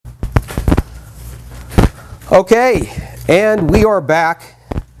Okay, and we are back.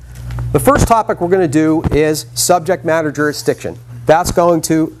 The first topic we're going to do is subject matter jurisdiction. That's going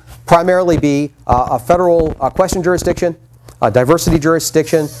to primarily be a federal question jurisdiction, a diversity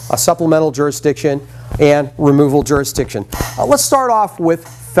jurisdiction, a supplemental jurisdiction, and removal jurisdiction. Let's start off with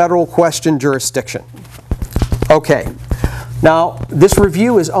federal question jurisdiction. Okay. Now, this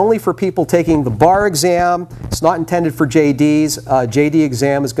review is only for people taking the bar exam. It's not intended for JDs. JD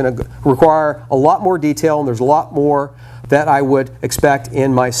exam is going to require a lot more detail, and there's a lot more that I would expect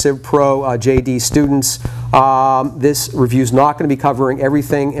in my Civ Pro JD students. This review is not going to be covering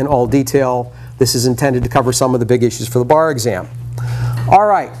everything in all detail. This is intended to cover some of the big issues for the bar exam. All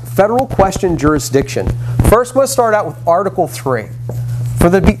right, federal question jurisdiction. First, we'll start out with Article 3. For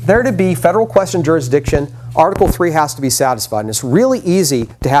there to be federal question jurisdiction, Article 3 has to be satisfied. And it's really easy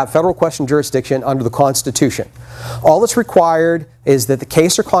to have federal question jurisdiction under the Constitution. All that's required is that the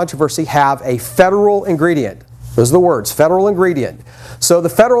case or controversy have a federal ingredient. Those are the words, federal ingredient. So the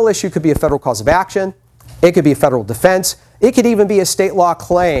federal issue could be a federal cause of action. It could be a federal defense. It could even be a state law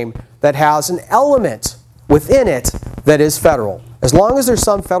claim that has an element within it that is federal. As long as there's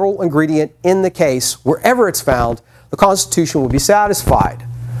some federal ingredient in the case, wherever it's found, the Constitution will be satisfied.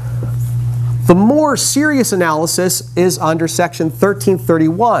 The more serious analysis is under Section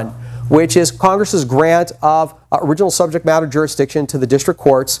 1331, which is Congress's grant of original subject matter jurisdiction to the district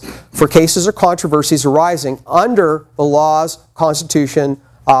courts for cases or controversies arising under the laws, Constitution,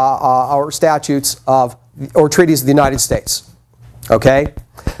 or statutes of or treaties of the United States. Okay?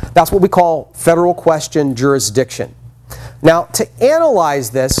 That's what we call federal question jurisdiction. Now, to analyze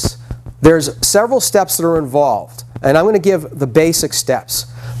this, there's several steps that are involved, and I'm going to give the basic steps.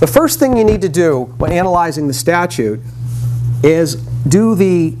 The first thing you need to do when analyzing the statute is do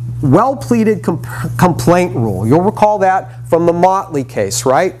the well-pleaded complaint rule. You'll recall that from the Motley case,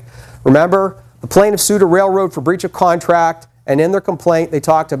 right? Remember, the plaintiff sued a railroad for breach of contract, and in their complaint they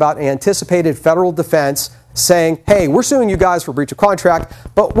talked about anticipated federal defense, saying, hey, we're suing you guys for breach of contract,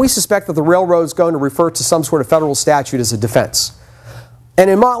 but we suspect that the railroad's going to refer to some sort of federal statute as a defense. And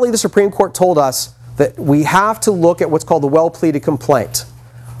in Motley, the Supreme Court told us that we have to look at what's called the well-pleaded complaint.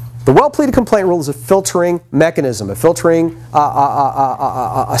 The well-pleaded complaint rule is a filtering mechanism, a filtering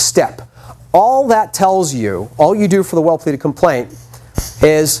a step. All that tells you, all you do for the well-pleaded complaint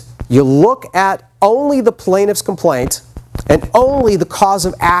is you look at only the plaintiff's complaint and only the cause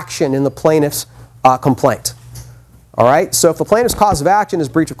of action in the plaintiff's complaint. All right? So if the plaintiff's cause of action is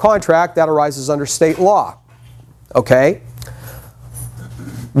breach of contract, that arises under state law. Okay?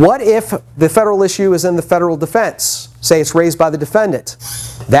 What if the federal issue is in the federal defense? Say it's raised by the defendant.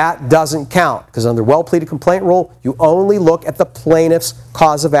 That doesn't count, because under well-pleaded complaint rule, you only look at the plaintiff's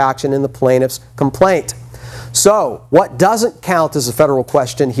cause of action in the plaintiff's complaint. So what doesn't count as a federal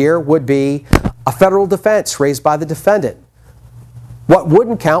question here would be a federal defense raised by the defendant. What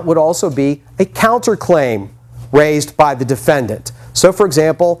wouldn't count would also be a counterclaim raised by the defendant. So for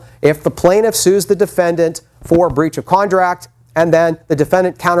example, if the plaintiff sues the defendant for breach of contract, and then the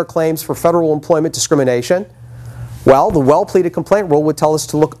defendant counterclaims for federal employment discrimination, well, the well-pleaded complaint rule would tell us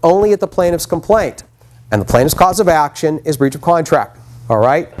to look only at the plaintiff's complaint. And the plaintiff's cause of action is breach of contract. All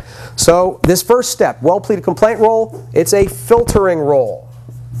right? So this first step, well-pleaded complaint rule, it's a filtering rule.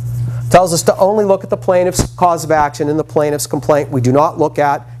 Tells us to only look at the plaintiff's cause of action in the plaintiff's complaint. We do not look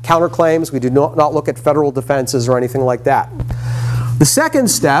at counterclaims. We do not look at federal defenses or anything like that. The second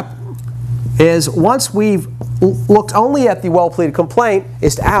step is, once we've looked only at the well-pleaded complaint,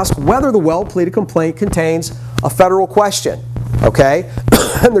 is to ask whether the well-pleaded complaint contains a federal question. Okay?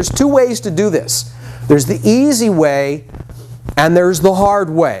 And there's two ways to do this. There's the easy way and there's the hard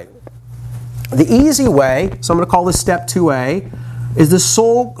way. The easy way, so I'm going to call this step 2A, is the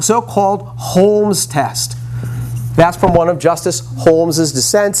so-called Holmes test. That's from one of Justice Holmes's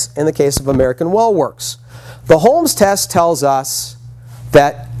dissents in the case of American Well Works. The Holmes test tells us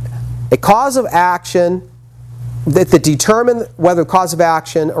that a cause of action that determine whether the cause of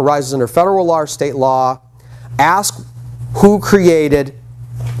action arises under federal law or state law, ask who created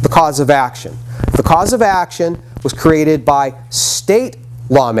the cause of action. If the cause of action was created by state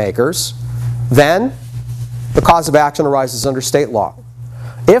lawmakers, then the cause of action arises under state law.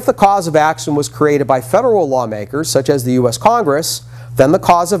 If the cause of action was created by federal lawmakers, such as the U.S. Congress, then the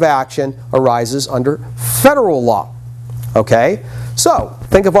cause of action arises under federal law. Okay? So,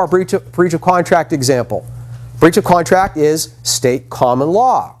 think of our breach of contract example. Breach of contract is state common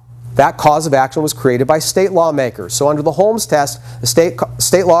law. That cause of action was created by state lawmakers. So under the Holmes test, a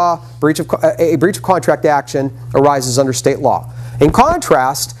state law breach of contract action arises under state law. In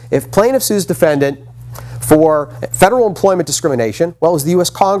contrast, if plaintiff sues defendant for federal employment discrimination, well, it was the U.S.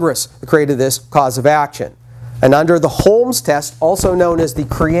 Congress that created this cause of action. And under the Holmes test, also known as the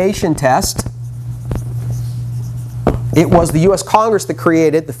creation test, it was the U.S. Congress that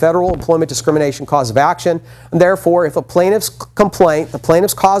created the federal employment discrimination cause of action. And therefore, if a plaintiff's complaint, the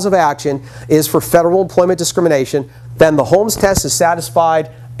plaintiff's cause of action, is for federal employment discrimination, then the Holmes test is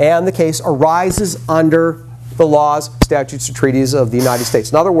satisfied and the case arises under the laws, statutes, or treaties of the United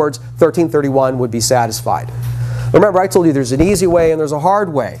States. In other words, 1331 would be satisfied. Remember, I told you there's an easy way and there's a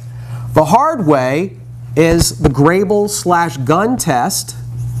hard way. The hard way is the Grable/Gunn test.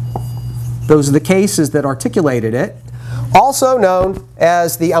 Those are the cases that articulated it. Also known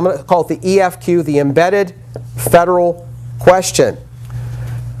as the, I'm going to call it the EFQ, the Embedded Federal Question.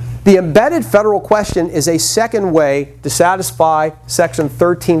 The Embedded Federal Question is a second way to satisfy Section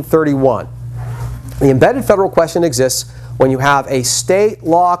 1331. The Embedded Federal Question exists when you have a state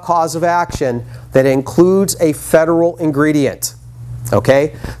law cause of action that includes a federal ingredient.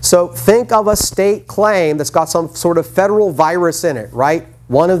 Okay? So think of a state claim that's got some sort of federal virus in it, right?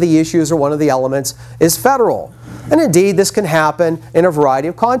 One of the issues or one of the elements is federal. And indeed, this can happen in a variety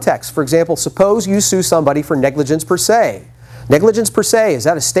of contexts. For example, suppose you sue somebody for negligence per se. Negligence per se, is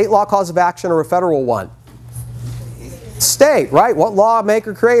that a state law cause of action or a federal one? State, right? What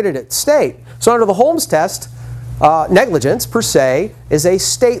lawmaker created it? State. So under the Holmes test, negligence per se is a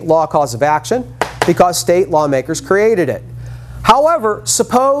state law cause of action because state lawmakers created it. However,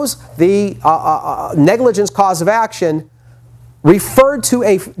 suppose the negligence cause of action referred to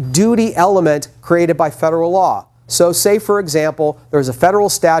a duty element created by federal law. So say, for example, there's a federal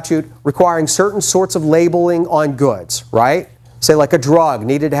statute requiring certain sorts of labeling on goods, right? Say like a drug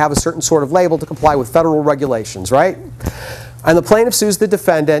needed to have a certain sort of label to comply with federal regulations, right? And the plaintiff sues the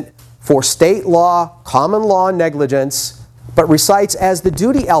defendant for state law, common law negligence, but recites as the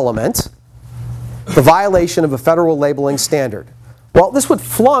duty element the violation of a federal labeling standard. Well, this would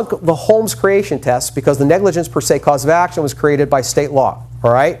flunk the Holmes creation test because the negligence per se cause of action was created by state law,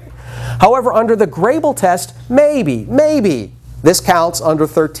 all right? However, under the Grable test, maybe, this counts under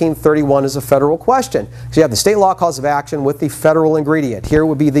 1331 as a federal question. So you have the state law cause of action with the federal ingredient. Here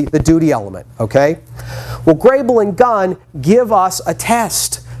would be the duty element, okay? Well, Grable and Gunn give us a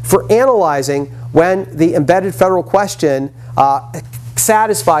test for analyzing when the embedded federal question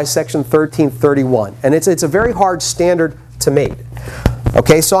satisfies Section 1331. And it's a very hard standard to meet.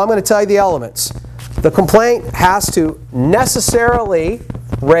 Okay, so I'm going to tell you the elements. The complaint has to necessarily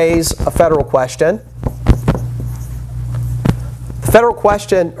raise a federal question. The federal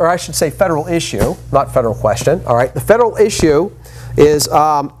question, or I should say federal issue, not federal question. All right, the federal issue is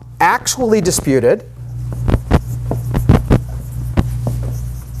actually disputed.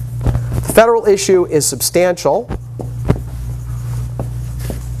 The federal issue is substantial.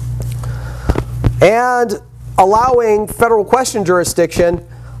 And allowing federal question jurisdiction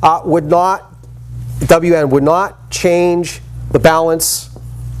would not change the balance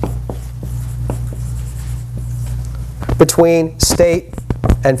between state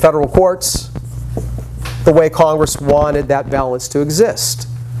and federal courts the way Congress wanted that balance to exist.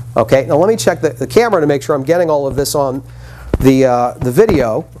 Okay, now let me check the camera to make sure I'm getting all of this on the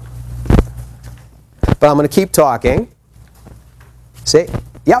video. But I'm going to keep talking. See?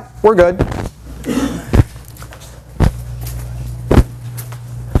 Yep, we're good.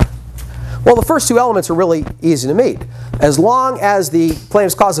 Well, the first two elements are really easy to meet. As long as the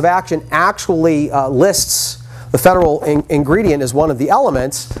plaintiff's cause of action actually lists the federal ingredient as one of the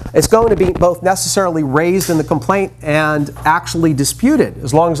elements, it's going to be both necessarily raised in the complaint and actually disputed,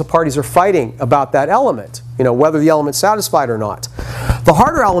 as long as the parties are fighting about that element, whether the element's satisfied or not. The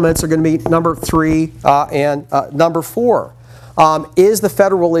harder elements are going to be number 3 and number 4. Is the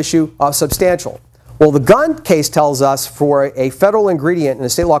federal issue substantial? Well, the Gunn case tells us for a federal ingredient in a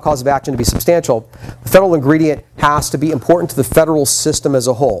state law cause of action to be substantial, the federal ingredient has to be important to the federal system as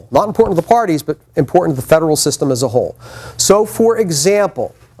a whole. Not important to the parties, but important to the federal system as a whole. So for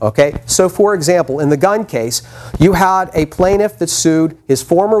example, in the Gunn case, you had a plaintiff that sued his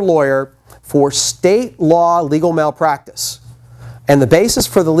former lawyer for state law legal malpractice. And the basis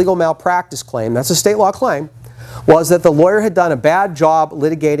for the legal malpractice claim, that's a state law claim, was that the lawyer had done a bad job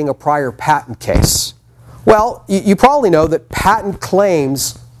litigating a prior patent case. Well, you probably know that patent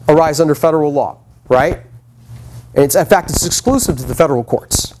claims arise under federal law, right? And in fact, it's exclusive to the federal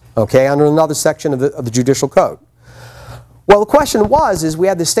courts, okay, under another section of the Judicial Code. Well, the question is we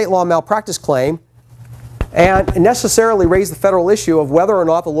had this state law malpractice claim, and it necessarily raised the federal issue of whether or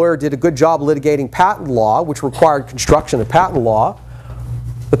not the lawyer did a good job litigating patent law, which required construction of patent law.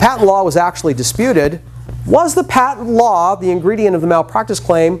 The patent law was actually disputed. Was the patent law, the ingredient of the malpractice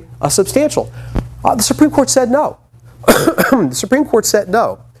claim, substantial? The Supreme Court said no. The Supreme Court said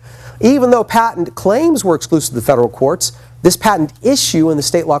no. even though patent claims were exclusive to the federal courts, this patent issue in the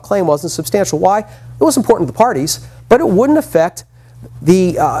state law claim wasn't substantial. Why? It was important to the parties, but it wouldn't affect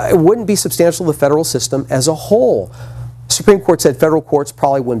it wouldn't be substantial to the federal system as a whole. The Supreme Court said federal courts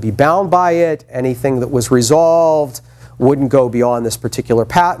probably wouldn't be bound by it. Anything that was resolved wouldn't go beyond this particular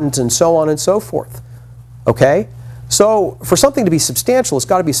patent, and so on and so forth. Okay? So for something to be substantial, it's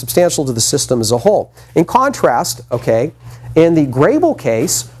got to be substantial to the system as a whole. In contrast, okay, in the Grable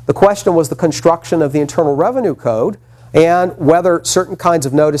case, the question was the construction of the Internal Revenue Code and whether certain kinds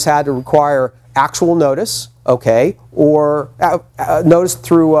of notice had to require actual notice, okay, or notice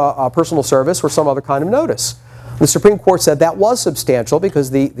through a personal service or some other kind of notice. The Supreme Court said that was substantial because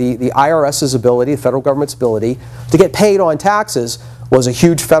the IRS's ability, the federal government's ability, to get paid on taxes was a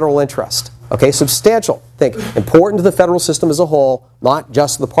huge federal interest. Okay, substantial. Think important to the federal system as a whole, not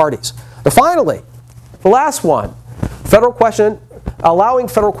just the parties. And finally, the last one, allowing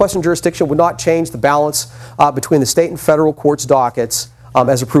federal question jurisdiction would not change the balance between the state and federal courts' dockets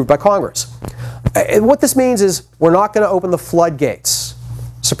as approved by Congress. And what this means is we're not going to open the floodgates.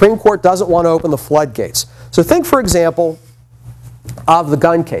 Supreme Court doesn't want to open the floodgates. So think, for example, of the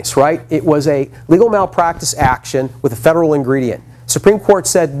gun case, right? It was a legal malpractice action with a federal ingredient. Supreme Court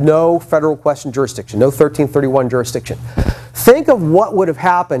said no federal question jurisdiction, no 1331 jurisdiction. Think of what would have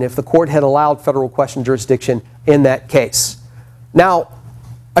happened if the court had allowed federal question jurisdiction in that case. Now,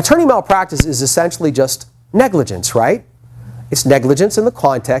 attorney malpractice is essentially just negligence, right? It's negligence in the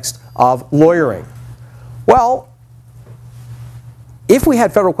context of lawyering. Well, if we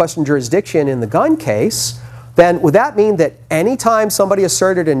had federal question jurisdiction in the gun case, then would that mean that any time somebody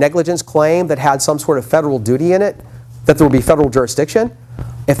asserted a negligence claim that had some sort of federal duty in it, that there would be federal jurisdiction?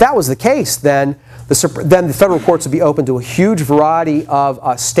 If that was the case, then the federal courts would be open to a huge variety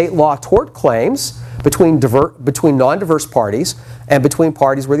of state law tort claims between non-diverse parties and between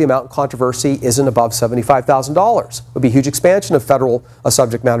parties where the amount of controversy isn't above $75,000. It would be a huge expansion of federal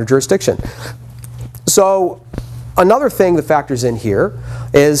subject matter jurisdiction. So another thing that factors in here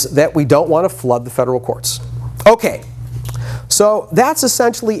is that we don't want to flood the federal courts. Okay. So that's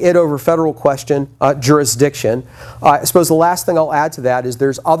essentially it over federal question jurisdiction. I suppose the last thing I'll add to that is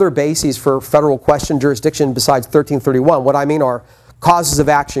there's other bases for federal question jurisdiction besides 1331. What I mean are causes of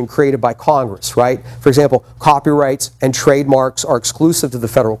action created by Congress, right? For example, copyrights and trademarks are exclusive to the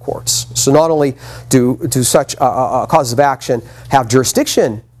federal courts. So not only do such causes of action have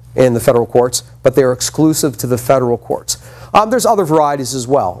jurisdiction in the federal courts, but they're exclusive to the federal courts. There's other varieties as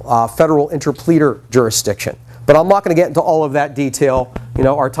well. Federal interpleader jurisdiction. But I'm not going to get into all of that detail. You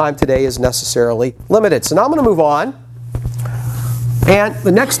know, our time today is necessarily limited. So now I'm going to move on. And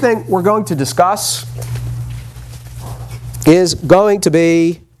the next thing we're going to discuss is going to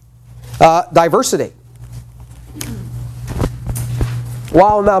be diversity.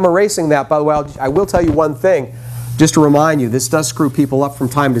 While I'm erasing that, by the way, I will tell you one thing, just to remind you, this does screw people up from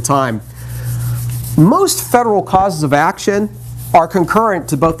time to time. Most federal causes of action are concurrent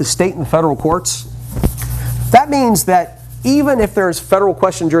to both the state and the federal courts. That means that even if there's federal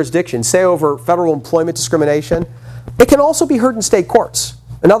question jurisdiction, say over federal employment discrimination, it can also be heard in state courts.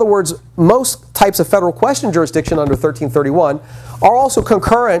 In other words, most types of federal question jurisdiction under 1331 are also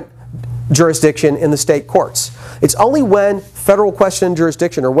concurrent jurisdiction in the state courts. It's only when federal question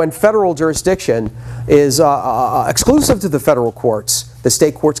jurisdiction or when federal jurisdiction is exclusive to the federal courts, the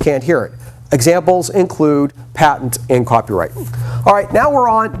state courts can't hear it. Examples include patent and copyright. All right, now we're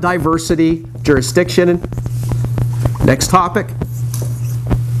on diversity jurisdiction. Next topic.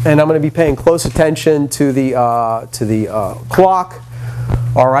 And I'm going to be paying close attention to the clock.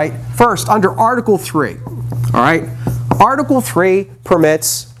 All right. First, under Article 3. All right. Article 3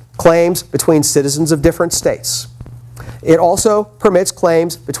 permits claims between citizens of different states. It also permits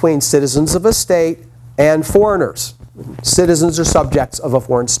claims between citizens of a state and foreigners. Citizens or subjects of a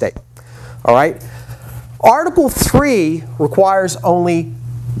foreign state. All right. Article 3 requires only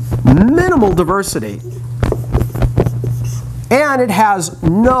minimal diversity, and it has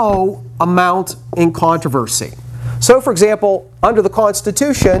no amount in controversy. So, for example, under the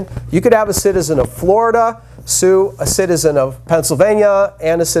Constitution, you could have a citizen of Florida sue a citizen of Pennsylvania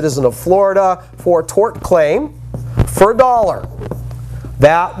and a citizen of Florida for a tort claim for $1.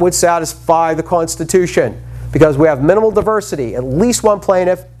 That would satisfy the Constitution because we have minimal diversity. At least one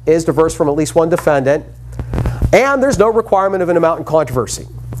plaintiff is diverse from at least one defendant, and there's no requirement of an amount in controversy.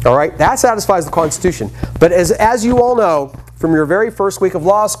 All right, that satisfies the Constitution. But as you all know from your very first week of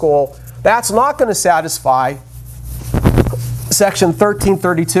law school, that's not going to satisfy Section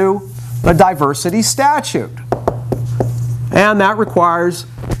 1332, the diversity statute. And that requires,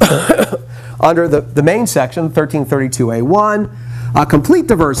 under the main section, 1332A1, a complete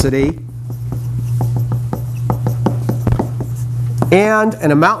diversity, and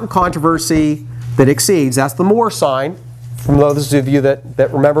an amount in controversy that exceeds, that's the more sign, from those of you that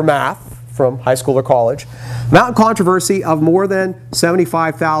remember math from high school or college, amount in controversy of more than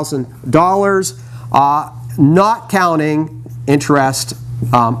 $75,000, not counting interest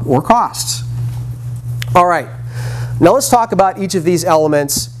or costs. All right, now let's talk about each of these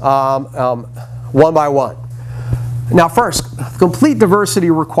elements one by one. Now first, complete diversity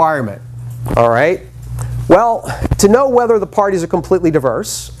requirement. All right. Well, to know whether the parties are completely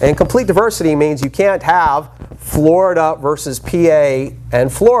diverse, and complete diversity means you can't have Florida versus PA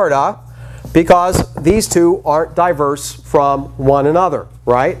and Florida because these two aren't diverse from one another,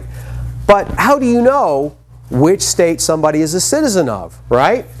 right? But how do you know which state somebody is a citizen of,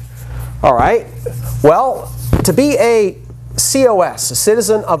 right? All right. Well, to be a COS, a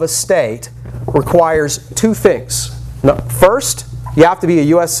citizen of a state, requires two things. First, you have to be a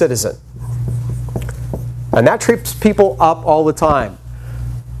U.S. citizen. And that trips people up all the time.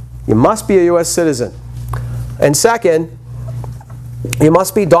 You must be a U.S. citizen. And second, you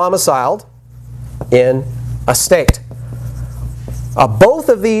must be domiciled in a state. Both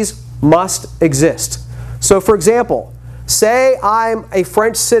of these must exist. So for example, say I'm a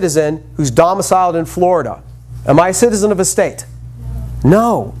French citizen who's domiciled in Florida. Am I a citizen of a state?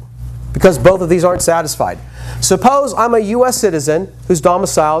 No, because both of these aren't satisfied. Suppose I'm a U.S. citizen who's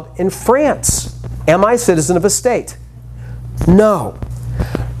domiciled in France. Am I a citizen of a state? No.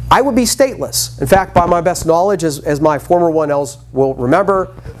 I would be stateless. In fact, by my best knowledge, as my former 1Ls will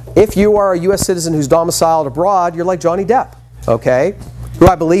remember, if you are a U.S. citizen who's domiciled abroad, you're like Johnny Depp, okay? Who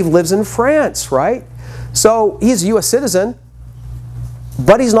I believe lives in France, right? So he's a U.S. citizen,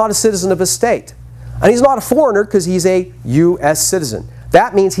 but he's not a citizen of a state. And he's not a foreigner because he's a U.S. citizen.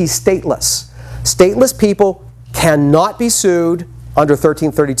 That means he's stateless. Stateless people cannot be sued under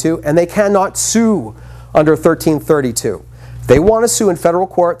 1332, and they cannot sue under 1332. If they want to sue in federal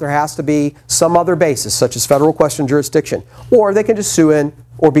court, there has to be some other basis, such as federal question jurisdiction, or they can just sue in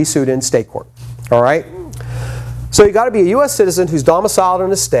or be sued in state court. All right? So you've got to be a U.S. citizen who's domiciled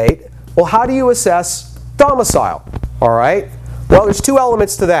in a state. Well, how do you assess domicile? All right? Well, there's two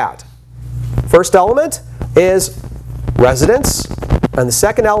elements to that. First element is residence, and the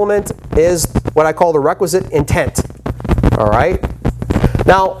second element is what I call the requisite intent. All right?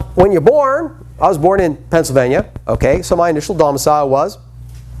 Now, when you're born, I was born in Pennsylvania, okay, so my initial domicile was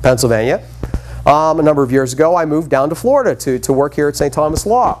Pennsylvania. A number of years ago, I moved down to Florida to work here at St. Thomas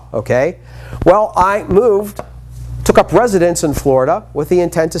Law, okay. Well, I took up residence in Florida with the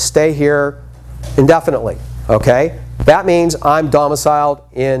intent to stay here indefinitely, okay. That means I'm domiciled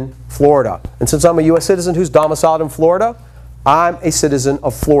in Florida. And since I'm a U.S. citizen who's domiciled in Florida, I'm a citizen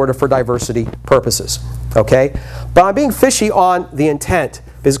of Florida for diversity purposes, okay? But I'm being fishy on the intent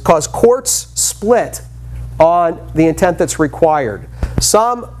because courts split on the intent that's required.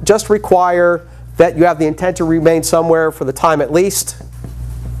 Some just require that you have the intent to remain somewhere for the time at least.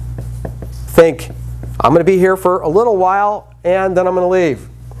 Think, I'm going to be here for a little while and then I'm going to leave.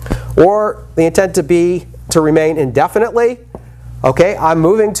 Or the intent to remain indefinitely. Okay, I'm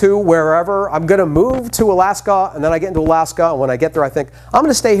moving to wherever. I'm going to move to Alaska, and then I get into Alaska, and when I get there I think, I'm going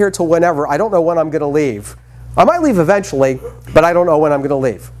to stay here till whenever. I don't know when I'm going to leave. I might leave eventually, but I don't know when I'm going to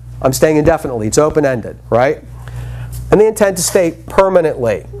leave. I'm staying indefinitely. It's open-ended, right? And the intent to stay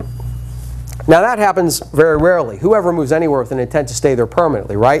permanently. Now that happens very rarely. Whoever moves anywhere with an intent to stay there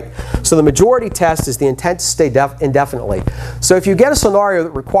permanently, right? So the majority test is the intent to stay indefinitely. So if you get a scenario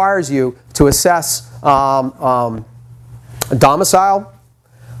that requires you to assess domicile,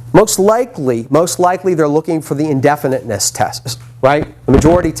 most likely they're looking for the indefiniteness test, right? The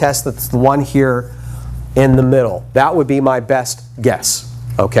majority test, that's the one here in the middle. That would be my best guess,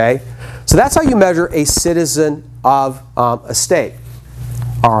 okay? So that's how you measure a citizen of a state,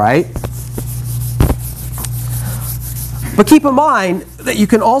 all right? But keep in mind that you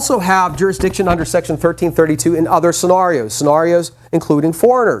can also have jurisdiction under Section 1332 in other scenarios including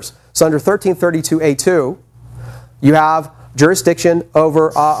foreigners. So under 1332A2, you have jurisdiction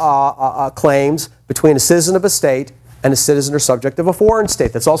over claims between a citizen of a state and a citizen or subject of a foreign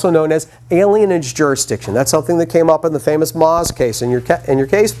state. That's also known as alienage jurisdiction. That's something that came up in the famous Moz case in your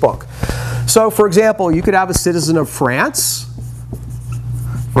case book. So for example, you could have a citizen of France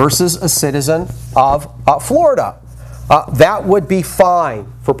versus a citizen of Florida. That would be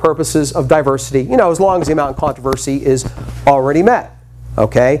fine for purposes of diversity, you know, as long as the amount of controversy is already met.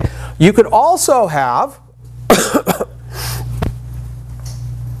 Okay? You could also have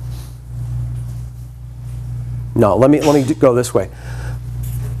no, let me go this way.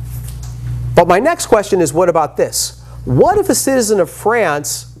 But my next question is, what about this? what if a citizen of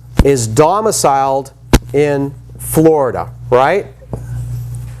France is domiciled in Florida, right?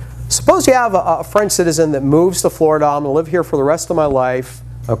 Suppose you have a French citizen that moves to Florida. I'm going to live here for the rest of my life,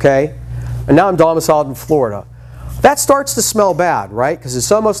 okay? And now I'm domiciled in Florida. That starts to smell bad, right? Because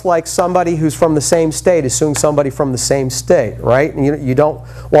it's almost like somebody who's from the same state is suing somebody from the same state, right? And you don't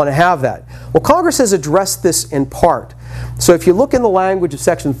want to have that. Well, Congress has addressed this in part. So if you look in the language of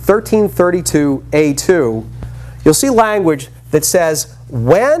Section 1332A2, you'll see language that says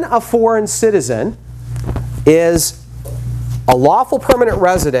when a foreign citizen is a lawful permanent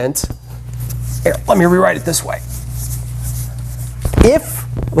resident, here, let me rewrite it this way. If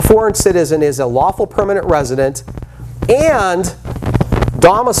the foreign citizen is a lawful permanent resident and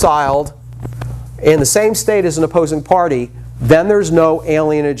domiciled in the same state as an opposing party, then there's no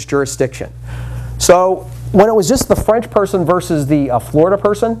alienage jurisdiction. So when it was just the French person versus the Florida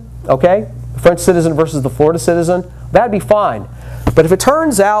person, okay, the French citizen versus the Florida citizen, that'd be fine. But if it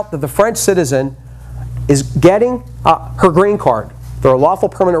turns out that the French citizen is getting her green card, they're a lawful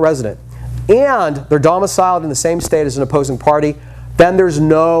permanent resident, and they're domiciled in the same state as an opposing party, then there's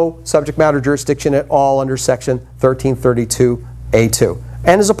no subject matter jurisdiction at all under Section 1332A2.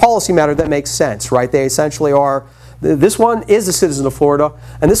 And as a policy matter, that makes sense, right? They essentially are, this one is a citizen of Florida,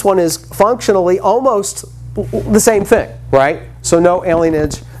 and this one is functionally almost the same thing, right? So no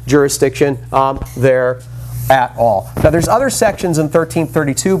alienage jurisdiction there at all. Now there's other sections in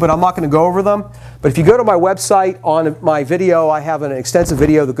 1332, but I'm not going to go over them. But if you go to my website on my video, I have an extensive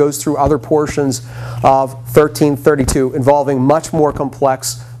video that goes through other portions of 1332 involving much more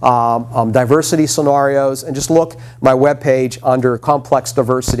complex diversity scenarios. And just look my webpage under complex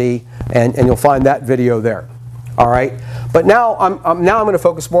diversity, and you'll find that video there. All right. But now I'm going to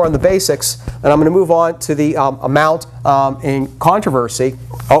focus more on the basics, and I'm going to move on to the amount in controversy.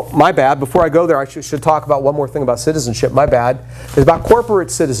 Oh, my bad. Before I go there, I should talk about one more thing about citizenship. My bad. It's about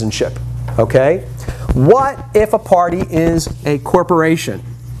corporate citizenship. Okay? What if a party is a corporation?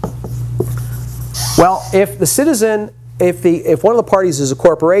 Well, if the citizen, if one of the parties is a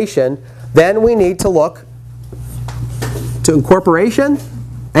corporation, then we need to look to incorporation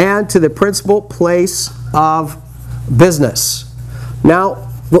and to the principal place of business. Now,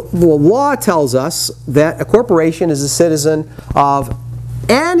 the law tells us that a corporation is a citizen of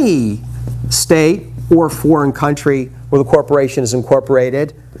any state or foreign country where the corporation is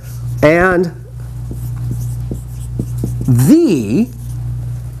incorporated, and the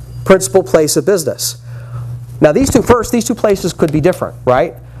principal place of business. Now these two places could be different,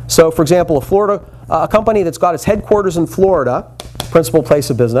 right? So for example, a company that's got its headquarters in Florida, principal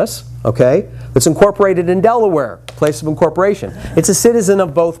place of business, okay, that's incorporated in Delaware, place of incorporation. It's a citizen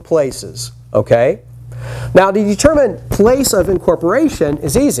of both places, okay? Now to determine place of incorporation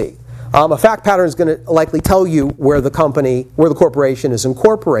is easy. A fact pattern is going to likely tell you where the corporation is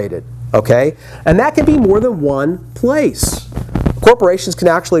incorporated, okay? And that can be more than one place. Corporations can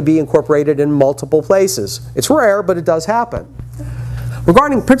actually be incorporated in multiple places. It's rare, but it does happen.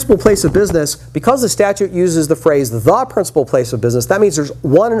 Regarding principal place of business, because the statute uses the phrase the principal place of business, that means there's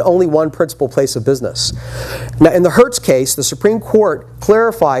one and only one principal place of business. Now in the Hertz case, the Supreme Court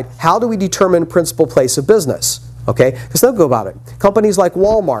clarified how do we determine principal place of business, okay? Because they'll go about it. Companies like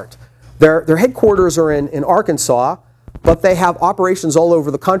Walmart, their headquarters are in Arkansas, but they have operations all over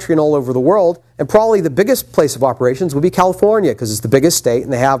the country and all over the world, and probably the biggest place of operations would be California because it's the biggest state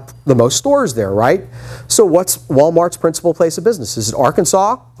and they have the most stores there, right? So what's Walmart's principal place of business? Is it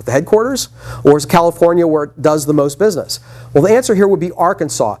Arkansas with the headquarters, or is it California where it does the most business? Well, the answer here would be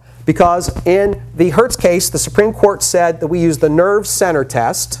Arkansas, because in the Hertz case, the Supreme Court said that we use the nerve center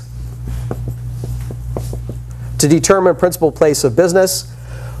test to determine principal place of business,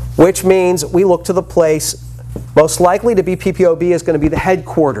 which means we look to the place most likely to be PPOB is going to be the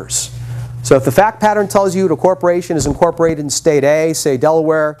headquarters. So if the fact pattern tells you the corporation is incorporated in state A, say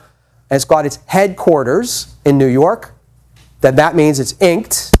Delaware, and it's got its headquarters in New York, then that means it's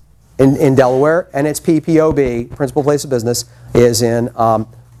inked in Delaware, and its PPOB, principal place of business, is in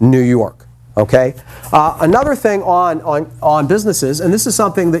New York. Okay. Another thing on businesses, and this is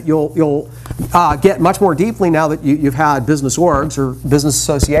something that you'll get much more deeply now that you've had business orgs or business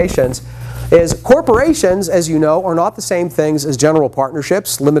associations, is corporations, as you know, are not the same things as general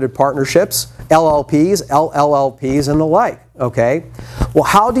partnerships, limited partnerships, LLPs, LLPs, and the like. Okay. Well,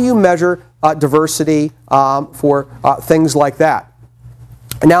 how do you measure diversity for things like that?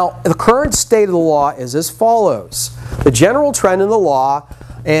 Now, the current state of the law is as follows. The general trend in the law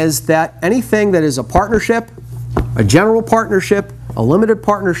is that anything that is a partnership, a general partnership, a limited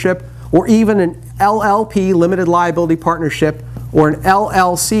partnership, or even an LLP, limited liability partnership, or an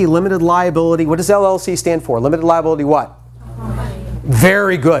LLC, limited liability. What does LLC stand for? Limited liability what? Company.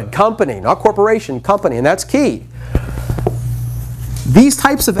 Very good. Company, not corporation, company, and that's key. These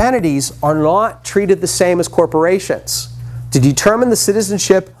types of entities are not treated the same as corporations. To determine the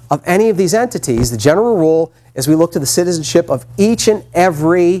citizenship of any of these entities, the general rule is we look to the citizenship of each and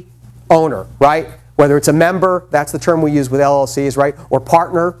every owner, right? Whether it's a member, that's the term we use with LLCs, right? Or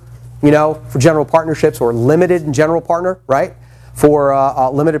partner, you know, for general partnerships, or limited and general partner, right? For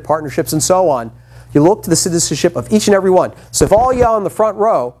limited partnerships and so on. You look to the citizenship of each and every one. So if all you on the front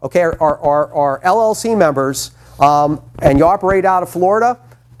row, okay, are LLC members, and you operate out of Florida,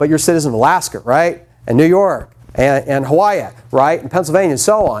 but you're a citizen of Alaska, right? And New York, and Hawaii, right? And Pennsylvania, and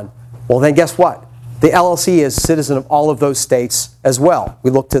so on. Well, then guess what? The LLC is a citizen of all of those states as well.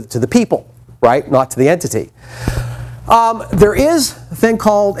 We look to the people, right? Not to the entity. There is a thing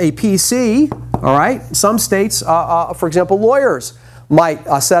called a PC, all right? Some states, for example, lawyers might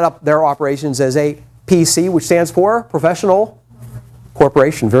set up their operations as a PC, which stands for Professional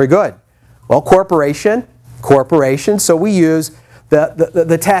Corporation. Very good. Well, corporation, so we use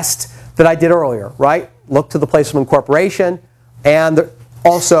the test that I did earlier, right? Look to the place of incorporation and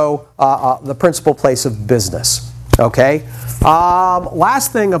also the principal place of business, okay?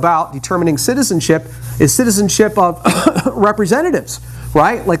 Last thing about determining citizenship is citizenship of representatives,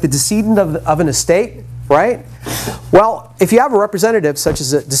 right? Like the decedent of an estate, right? Well, if you have a representative, such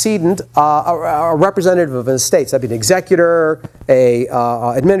as a decedent, a representative of an estate, so that'd be an executor, a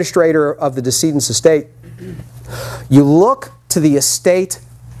administrator of the decedent's estate, you look to the estate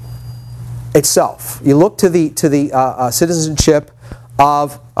itself. You look to the citizenship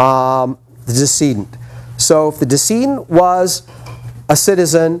of the decedent. So if the decedent was a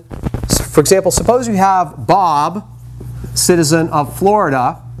citizen, for example, suppose you have Bob, citizen of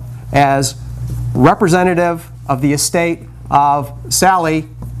Florida, as representative of the estate of Sally,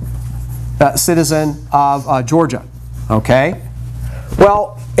 citizen of Georgia. Okay?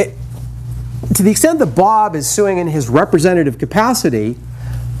 Well, to the extent that Bob is suing in his representative capacity,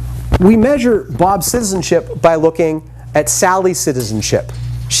 we measure Bob's citizenship by looking at Sally's citizenship.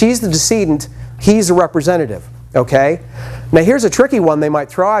 She's the decedent, he's a representative. Okay? Now here's a tricky one they might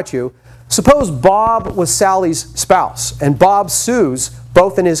throw at you. Suppose Bob was Sally's spouse, and Bob sues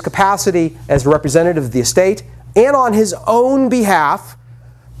both in his capacity as a representative of the estate and on his own behalf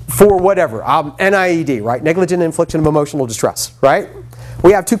for whatever, NIED, right? Negligent infliction of emotional distress, right?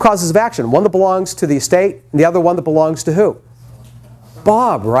 We have two causes of action, one that belongs to the estate and the other one that belongs to who?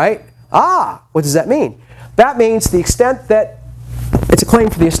 Bob, right? What does that mean? That means to the extent that it's a claim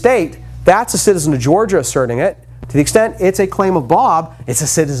for the estate, that's a citizen of Georgia asserting it. To the extent it's a claim of Bob, it's a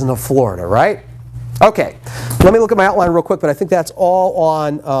citizen of Florida, right? Okay, let me look at my outline real quick, but I think that's all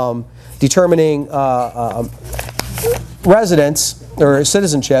on determining residence or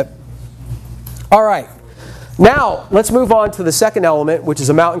citizenship. All right, now let's move on to the second element, which is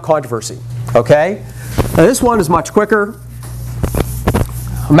amount and controversy. Okay, now this one is much quicker.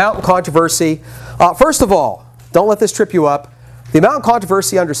 Amount and controversy. First of all, don't let this trip you up. The amount and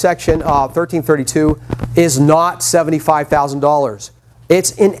controversy under Section 1332 is not $75,000.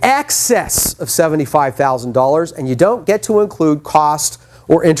 It's in excess of $75,000, and you don't get to include cost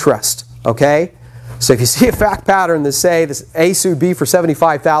or interest. Okay? So if you see a fact pattern that say this A sued B for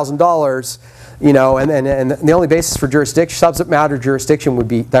 $75,000, you know, and the only basis for jurisdiction, subject matter jurisdiction, would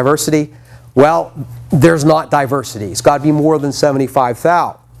be diversity. Well, there's not diversity. It's got to be more than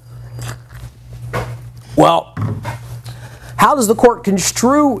 $75,000. Well, how does the court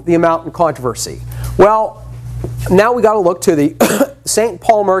construe the amount in controversy? Well, now we got to look to the St.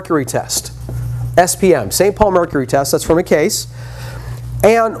 Paul Mercury test, SPM, St. Paul Mercury test. That's from a case.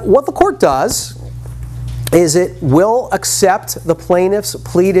 And what the court does is it will accept the plaintiff's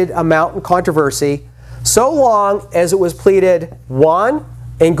pleaded amount in controversy so long as it was pleaded, 1,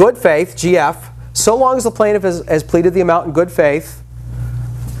 in good faith, GF, so long as the plaintiff has pleaded the amount in good faith,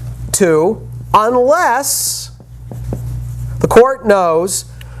 2, unless the court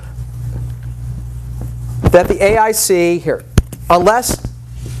knows that the AIC, here, unless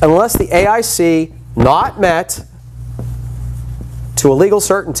the AIC not met to a legal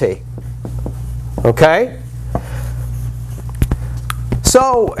certainty. Okay?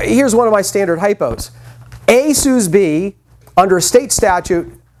 So here's one of my standard hypos. A sues B under a state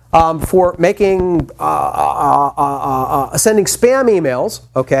statute for making, sending spam emails,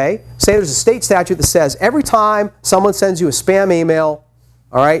 okay? Say there's a state statute that says every time someone sends you a spam email,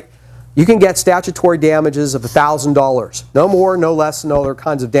 all right, you can get statutory damages of $1,000. No more, no less, no other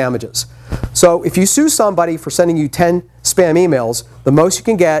kinds of damages. So if you sue somebody for sending you 10 spam emails, the most you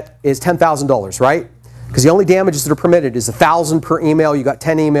can get is $10,000, right? because the only damages that are permitted is 1,000 per email. You got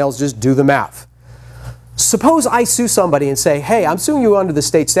 10 emails, just do the math. Suppose I sue somebody and say, hey, I'm suing you under the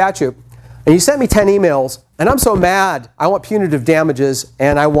state statute, and you sent me 10 emails, and I'm so mad, I want punitive damages,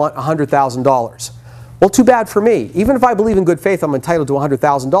 and I want $100,000. Well, too bad for me. Even if I believe in good faith, I'm entitled to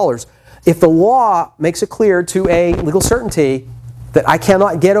 $100,000. If the law makes it clear to a legal certainty that I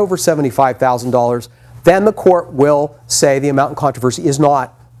cannot get over $75,000, then the court will say the amount in controversy is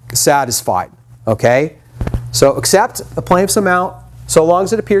not satisfied. Okay? So accept the plaintiff's amount so long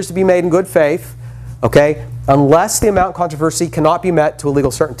as it appears to be made in good faith, okay, unless the amount in controversy cannot be met to a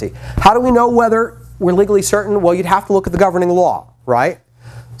legal certainty. How do we know whether we're legally certain? Well, you'd have to look at the governing law, right?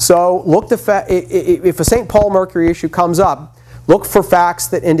 So look if a St. Paul Mercury issue comes up, look for facts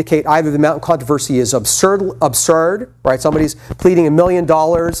that indicate either the amount in controversy is absurd, right? Somebody's pleading $1 million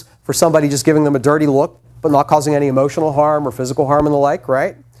for somebody just giving them a dirty look, but not causing any emotional harm or physical harm and the like,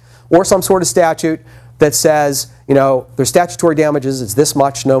 right? Or some sort of statute that says, you know, there's statutory damages, it's this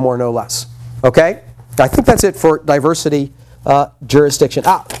much, no more, no less. Okay? I think that's it for diversity jurisdiction.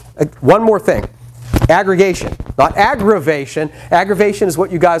 One more thing. Aggregation, not aggravation. Aggravation is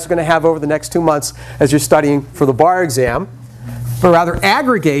what you guys are going to have over the next 2 months as you're studying for the bar exam. But rather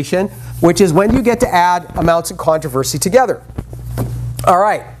aggregation, which is when you get to add amounts in controversy together. All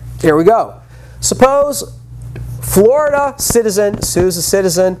right, here we go. Suppose Florida citizen sues a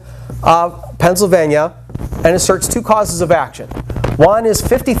citizen of Pennsylvania and asserts 2 causes of action. One is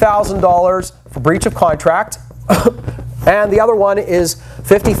 $50,000 for breach of contract, and the other one is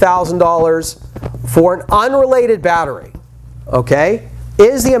 $50,000 for an unrelated battery. Okay?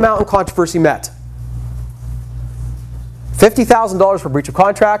 Is the amount in controversy met? $50,000 for breach of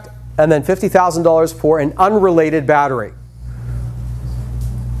contract, and then $50,000 for an unrelated battery.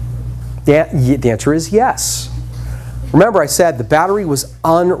 The answer is yes. Remember, I said the battery was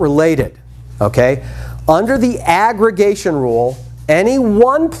unrelated. Okay? Under the aggregation rule, any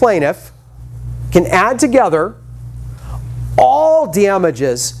one plaintiff can add together all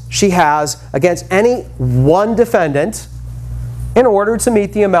damages she has against any one defendant in order to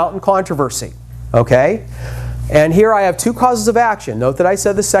meet the amount in controversy. Okay? And here I have 2 causes of action. Note that I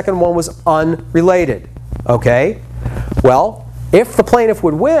said the second one was unrelated. Okay? Well, if the plaintiff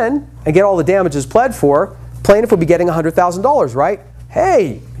would win and get all the damages pled for, the plaintiff would be getting $100,000, right?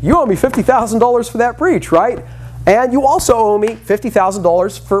 Hey, you owe me $50,000 for that breach, right? And you also owe me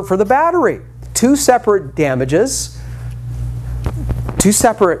 $50,000 for the battery. 2 separate damages, 2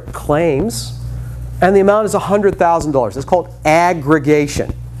 separate claims, and the amount is $100,000. It's called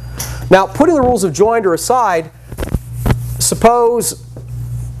aggregation. Now, putting the rules of joinder aside, suppose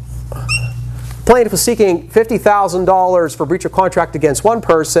plaintiff is seeking $50,000 for breach of contract against one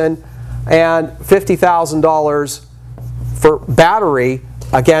person and $50,000 for battery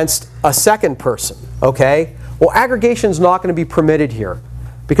against a second person. Okay? Well, aggregation is not going to be permitted here.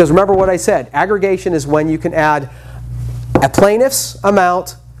 Because remember what I said, aggregation is when you can add a plaintiff's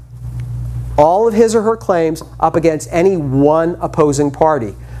amount, all of his or her claims, up against any one opposing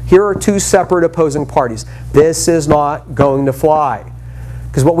party. Here are 2 separate opposing parties. This is not going to fly.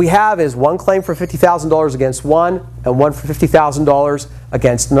 Because what we have is one claim for $50,000 against one and one for $50,000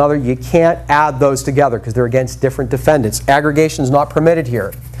 against another. You can't add those together because they're against different defendants. Aggregation is not permitted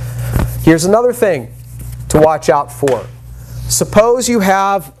here. Here's another thing to watch out for. Suppose you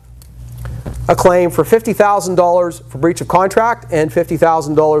have a claim for $50,000 for breach of contract and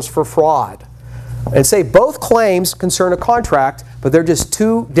 $50,000 for fraud. And say both claims concern a contract, but they're just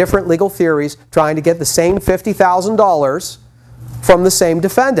 2 different legal theories trying to get the same $50,000 from the same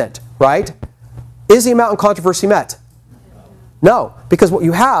defendant, right? Is the amount in controversy met? No, because what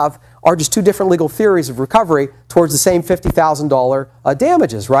you have are just 2 different legal theories of recovery towards the same $50,000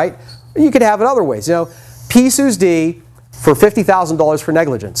 damages, right? You could have it other ways. You know, P sues D for $50,000 for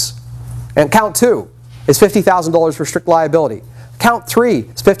negligence. And count 2 is $50,000 for strict liability. Count 3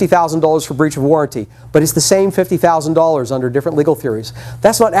 is $50,000 for breach of warranty. But it's the same $50,000 under different legal theories.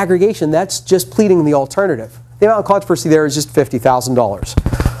 That's not aggregation. That's just pleading the alternative. The amount of controversy there is just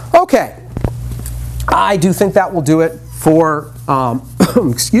 $50,000. Okay. I do think that will do it for,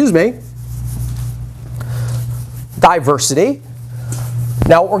 excuse me, diversity.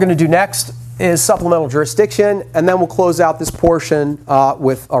 Now what we're going to do next is supplemental jurisdiction, and then we'll close out this portion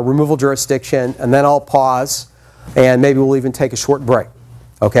with a removal jurisdiction, and then I'll pause, and maybe we'll even take a short break.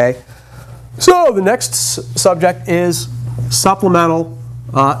 Okay? So the next subject is supplemental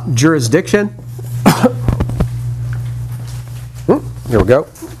jurisdiction. Here we go.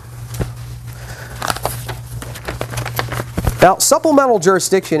 Now, supplemental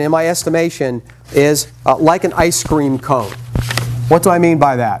jurisdiction, in my estimation, is like an ice cream cone. What do I mean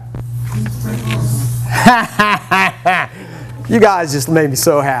by that? You guys just made me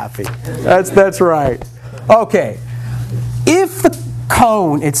so happy. That's right. Okay. If the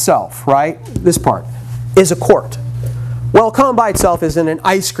cone itself, right, this part, is a quart. Well, a cone by itself isn't an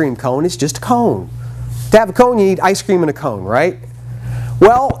ice cream cone. It's just a cone. To have a cone, you need ice cream in a cone, right?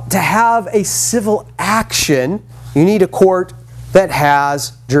 Well, to have a civil action, you need a court that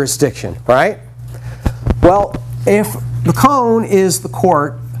has jurisdiction, right? Well, if the cone is the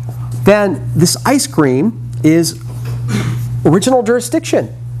court, then this ice cream is original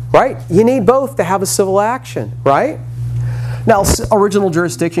jurisdiction, right? You need both to have a civil action, right? Now, original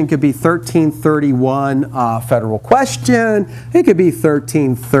jurisdiction could be 1331 federal question. It could be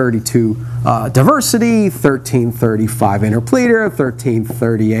 1332 diversity, 1335 interpleader,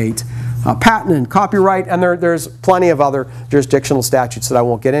 1338 patent and copyright, and there's plenty of other jurisdictional statutes that I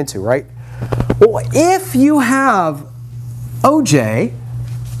won't get into, right? Well, if you have OJ,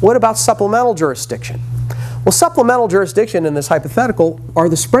 what about supplemental jurisdiction? Well, supplemental jurisdiction in this hypothetical are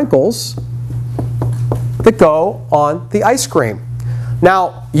the sprinkles that go on the ice cream.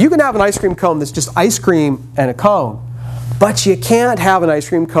 Now, you can have an ice cream cone that's just ice cream and a cone, but you can't have an ice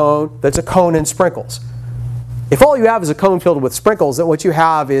cream cone that's a cone and sprinkles. If all you have is a cone filled with sprinkles, then what you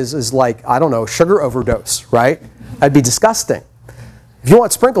have is like, I don't know, sugar overdose, right? That'd be disgusting. If you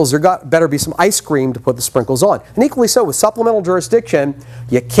want sprinkles, there better be some ice cream to put the sprinkles on. And equally so with supplemental jurisdiction,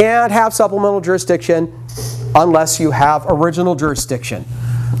 you can't have supplemental jurisdiction unless you have original jurisdiction.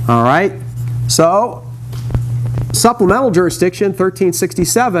 All right? So, supplemental jurisdiction,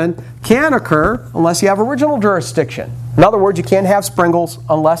 1367, can occur unless you have original jurisdiction. In other words, you can't have sprinkles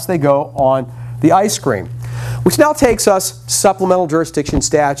unless they go on the ice cream. Which now takes us to supplemental jurisdiction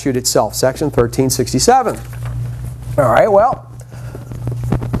statute itself, section 1367. All right, well,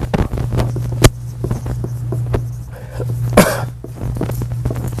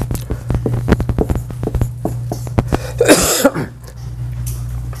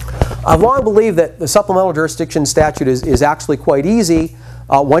 I've long believed that the supplemental jurisdiction statute is actually quite easy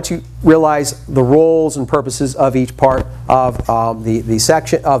once you realize the roles and purposes of each part of the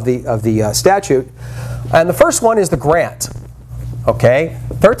section of the statute. And the first one is the grant. Okay,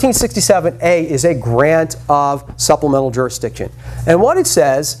 1367A is a grant of supplemental jurisdiction, and what it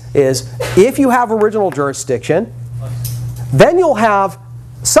says is if you have original jurisdiction, then you'll have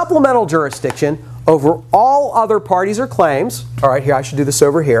supplemental jurisdiction over all other parties or claims. All right, here I should do this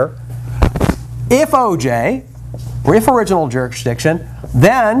over here. If OJ, or if original jurisdiction,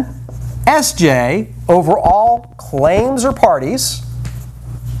 then SJ over all claims or parties,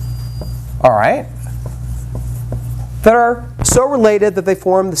 all right, that are so related that they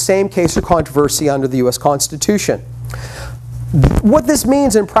form the same case or controversy under the U.S. Constitution. What this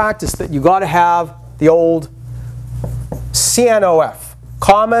means in practice that you got to have the old CNOF,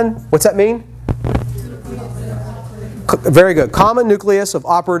 common, what's that mean? Very good. Common nucleus of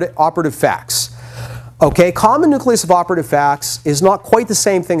operative facts. Okay, common nucleus of operative facts is not quite the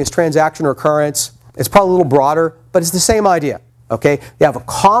same thing as transaction or occurrence. It's probably a little broader, but it's the same idea. Okay, you have a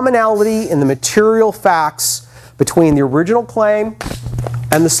commonality in the material facts between the original claim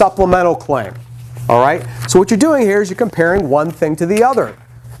and the supplemental claim. All right, so what you're doing here is you're comparing one thing to the other.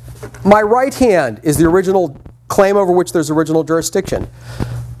 My right hand is the original claim over which there's original jurisdiction.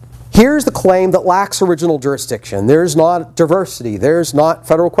 Here's the claim that lacks original jurisdiction. There's not diversity. There's not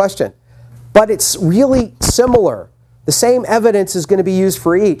federal question. But it's really similar. The same evidence is going to be used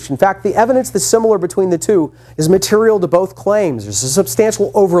for each. In fact, the evidence that's similar between the two is material to both claims. There's a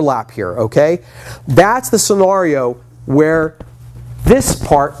substantial overlap here, okay? That's the scenario where this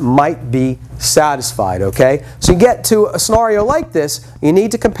part might be satisfied, okay? So you get to a scenario like this, you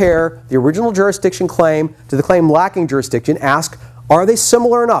need to compare the original jurisdiction claim to the claim lacking jurisdiction. Ask, are they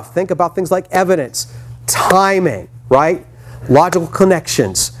similar enough? Think about things like evidence, timing, right? Logical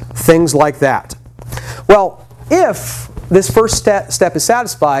connections, things like that. Well, if this first step is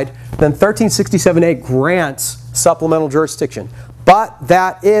satisfied, then 1367A grants supplemental jurisdiction. But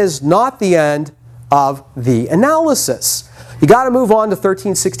that is not the end of the analysis. You got to move on to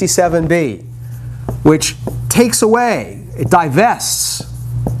 1367B, which takes away, it divests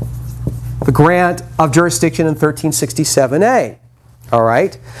the grant of jurisdiction in 1367A. All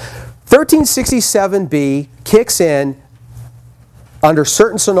right? 1367B kicks in under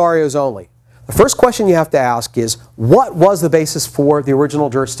certain scenarios only. The first question you have to ask is, what was the basis for the original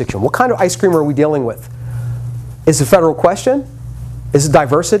jurisdiction? What kind of ice cream are we dealing with? Is it a federal question? Is it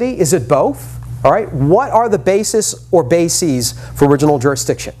diversity? Is it both? All right, what are the basis or bases for original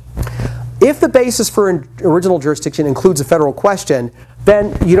jurisdiction? If the basis for original jurisdiction includes a federal question,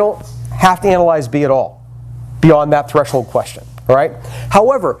 then you don't have to analyze B at all beyond that threshold question. All right?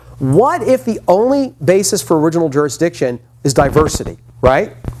 However, what if the only basis for original jurisdiction is diversity,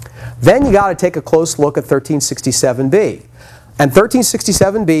 right? Then you got to take a close look at 1367B. And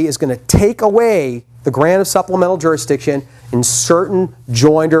 1367B is going to take away the grant of supplemental jurisdiction in certain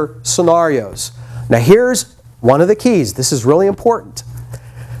joinder scenarios. Now here's one of the keys. This is really important.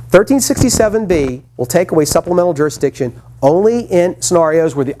 1367B will take away supplemental jurisdiction only in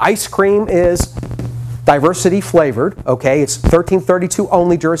scenarios where the ice cream is diversity flavored, okay, it's 1332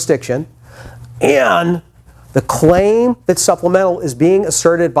 only jurisdiction, and the claim that supplemental is being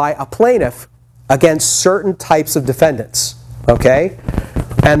asserted by a plaintiff against certain types of defendants, okay?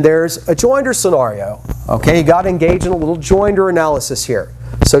 And there's a joinder scenario, okay? You got to engage in a little joinder analysis here.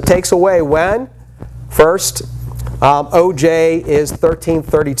 So it takes away when? First, OJ is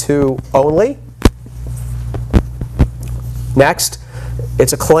 1332 only. Next,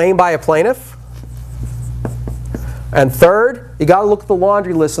 it's a claim by a plaintiff. And third, you got to look at the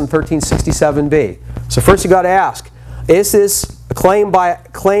laundry list in 1367B. So first you got to ask, is this a claim by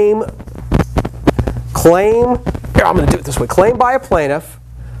here I'm going to do it this way, claim by a plaintiff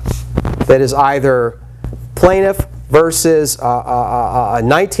that is either plaintiff versus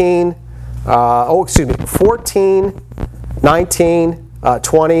 14, 19,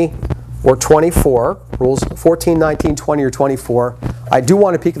 20, or 24, rules 14, 19, 20, or 24. I do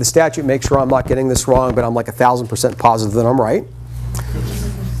want to peek at the statute, make sure I'm not getting this wrong, but I'm like 1,000% positive that I'm right.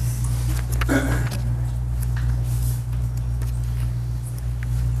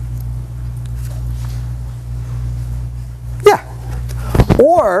 Yeah.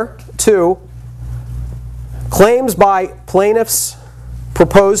 Or two, claims by plaintiffs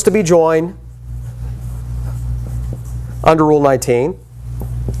proposed to be joined under Rule 19.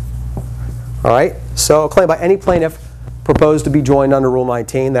 All right, so a claim by any plaintiff proposed to be joined under Rule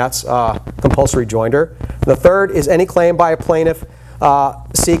 19, that's compulsory joinder. And the third is any claim by a plaintiff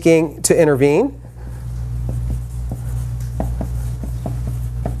seeking to intervene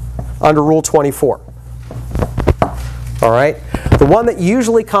under Rule 24. All right, the one that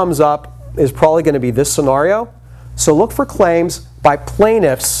usually comes up is probably going to be this scenario. So look for claims by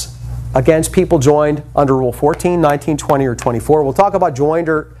plaintiffs against people joined under Rule 14, 19, 20, or 24. We'll talk about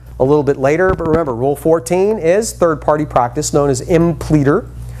joinder a little bit later, but remember, Rule 14 is third-party practice known as impleader.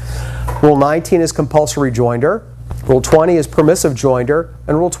 Rule 19 is compulsory joinder. Rule 20 is permissive joinder.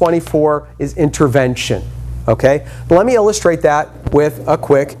 And Rule 24 is intervention. Okay? But let me illustrate that with a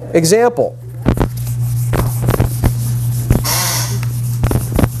quick example.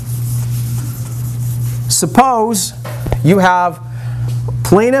 Suppose you have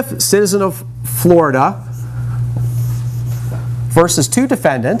plaintiff, citizen of Florida, versus two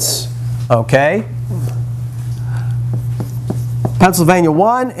defendants, okay? Pennsylvania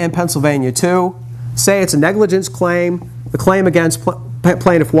 1 and Pennsylvania 2. Say it's a negligence claim. The claim against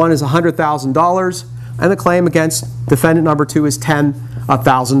plaintiff 1 is $100,000, and the claim against defendant number 2 is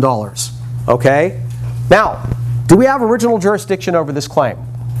 $10,000, okay? Now, do we have original jurisdiction over this claim?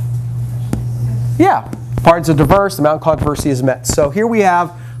 Yeah. Parties are diverse, the amount of controversy is met. So here we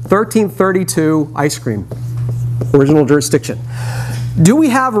have 1332 ice cream. Original jurisdiction. Do we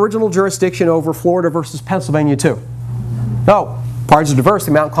have original jurisdiction over Florida versus Pennsylvania 2? No. Parties are diverse,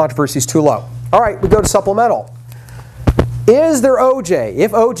 the amount of controversy is too low. All right, we go to supplemental. Is there OJ?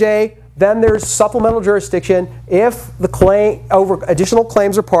 If OJ, then there's supplemental jurisdiction if the claim over additional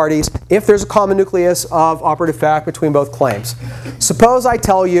claims or parties, if there's a common nucleus of operative fact between both claims. Suppose I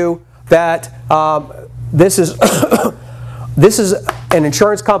tell you that this is this is an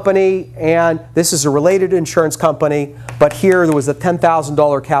insurance company and this is a related insurance company, but here there was a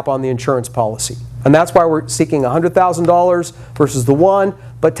 $10,000 cap on the insurance policy. And that's why we're seeking $100,000 versus the one,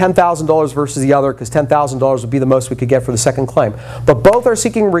 but $10,000 versus the other, because $10,000 would be the most we could get for the second claim. But both are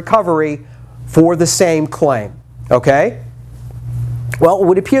seeking recovery for the same claim. Okay? Well, it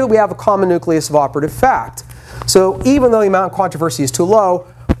would appear that we have a common nucleus of operative fact. So even though the amount of controversy is too low,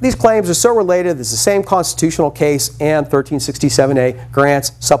 these claims are so related, it's the same constitutional case, and 1367A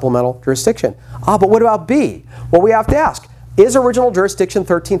grants supplemental jurisdiction. But what about B? Well, we have to ask, is original jurisdiction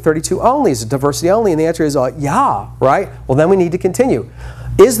 1332 only? Is it diversity only? And the answer is yeah, right? Well, then we need to continue.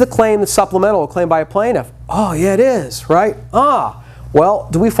 Is the claim that's supplemental a claim by a plaintiff? Oh, yeah, it is, right? Well,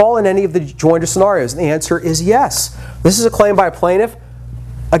 do we fall in any of the joinder scenarios? And the answer is yes. This is a claim by a plaintiff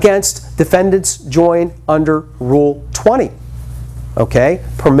against defendants joined under Rule 20. Okay,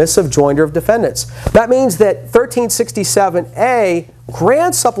 permissive joinder of defendants. That means that 1367A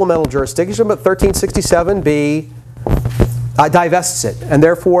grants supplemental jurisdiction, but 1367B divests it. And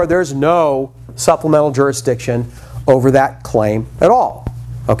therefore, there's no supplemental jurisdiction over that claim at all.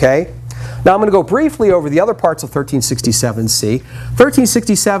 Okay? Now I'm going to go briefly over the other parts of 1367C.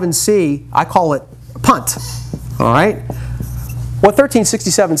 1367C, I call it punt. All right? What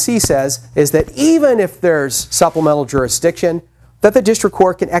 1367C says is that even if there's supplemental jurisdiction, that the district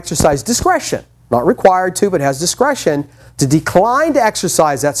court can exercise discretion, not required to, but has discretion to decline to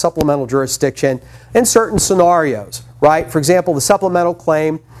exercise that supplemental jurisdiction in certain scenarios, right? For example, the supplemental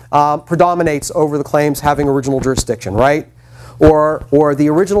claim predominates over the claims having original jurisdiction, right? Or the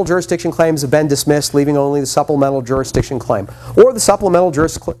original jurisdiction claims have been dismissed, leaving only the supplemental jurisdiction claim. Or the supplemental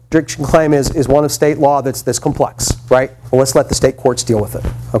jurisdiction claim is one of state law that's complex, right? Well, let's let the state courts deal with it,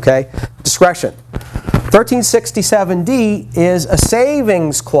 okay? Discretion. 1367D is a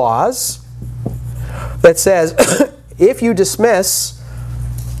savings clause that says if you dismiss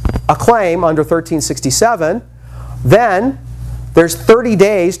a claim under 1367, then there's 30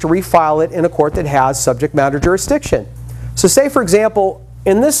 days to refile it in a court that has subject matter jurisdiction. So say, for example,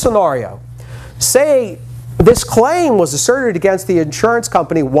 in this scenario, say this claim was asserted against the insurance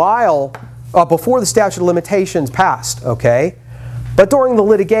company while before the statute of limitations passed, okay? But during the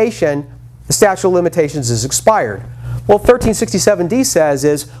litigation, the statute of limitations is expired. Well, 1367D says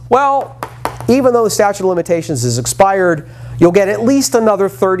is, well, even though the statute of limitations is expired, you'll get at least another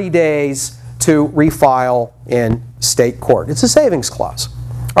 30 days to refile in state court. It's a savings clause.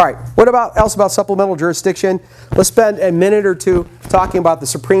 All right, what else about supplemental jurisdiction? Let's spend a minute or two talking about the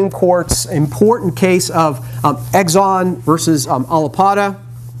Supreme Court's important case of Exxon versus Allapata.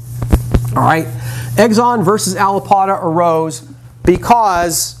 All right, Exxon versus Allapata arose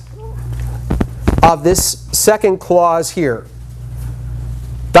because of this second clause here.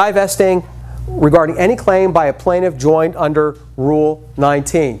 Divesting regarding any claim by a plaintiff joined under Rule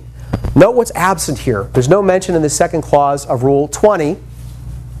 19. Note what's absent here. There's no mention in the second clause of Rule 20,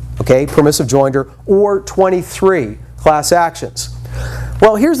 okay, permissive joinder, or 23, class actions.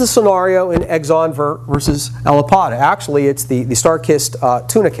 Well, here's the scenario in Exxon versus Allapata. Actually, it's the star-kissed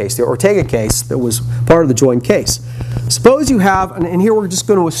tuna case, the Ortega case that was part of the joint case. Suppose you have, and here we're just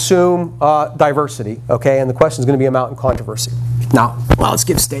going to assume diversity, okay, and the question is going to be amount and controversy. Now, well, let's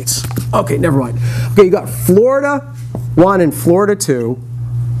give states. Okay, never mind. Okay, you got Florida 1 and Florida 2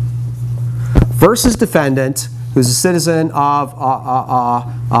 versus defendant who's a citizen of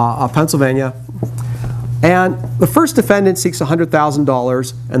Pennsylvania. And the first defendant seeks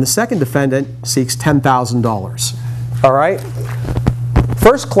 $100,000 and the second defendant seeks $10,000. All right?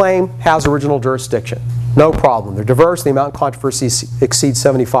 First claim has original jurisdiction. No problem. They're diverse. The amount of controversy exceeds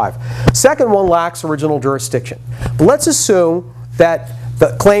 75. Second one lacks original jurisdiction. But let's assume that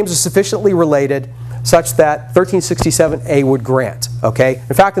the claims are sufficiently related such that 1367A would grant. Okay?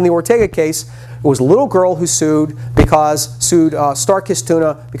 In fact, in the Ortega case, it was a little girl who sued Star-Kissed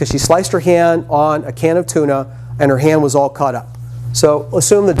Tuna because she sliced her hand on a can of tuna and her hand was all cut up. So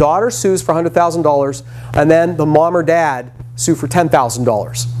assume the daughter sues for $100,000 and then the mom or dad sue for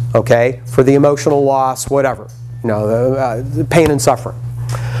 $10,000, okay, for the emotional loss, whatever, you know, the pain and suffering.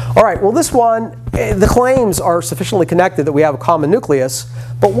 All right, well this one, the claims are sufficiently connected that we have a common nucleus,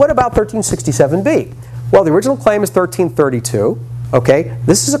 but what about 1367B? Well, the original claim is 1332. Okay,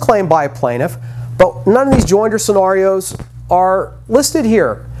 this is a claim by a plaintiff, but none of these joinder scenarios are listed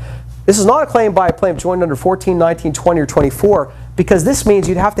here. This is not a claim by a plaintiff joined under 14, 19, 20, or 24 because this means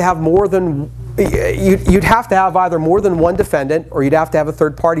you'd have to have more than you'd have to have either more than one defendant or you'd have to have a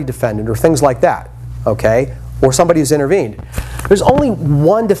third-party defendant or things like that. Okay, or somebody who's intervened. There's only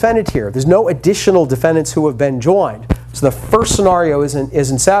one defendant here. There's no additional defendants who have been joined. So the first scenario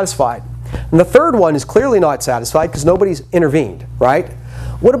isn't satisfied. And the third one is clearly not satisfied because nobody's intervened, right?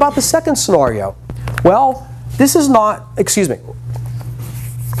 What about the second scenario? Well, this is not, excuse me.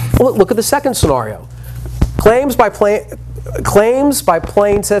 Look at the second scenario. Claims by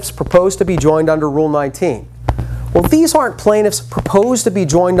plaintiffs proposed to be joined under Rule 19. Well, these aren't plaintiffs proposed to be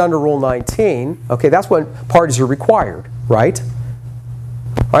joined under Rule 19. Okay, that's when parties are required, right?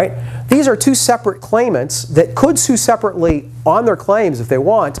 Right? These are two separate claimants that could sue separately on their claims if they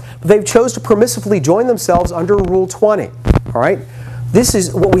want, but they've chose to permissively join themselves under Rule 20. All right? This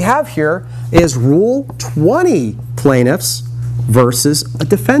is what we have here is Rule 20 plaintiffs versus a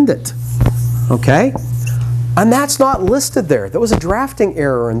defendant. Okay? And that's not listed there. There was a drafting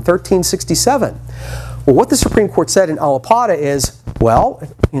error in 1367. Well, what the Supreme Court said in Allapata is, well,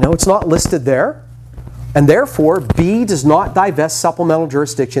 you know, it's not listed there. And therefore, B does not divest supplemental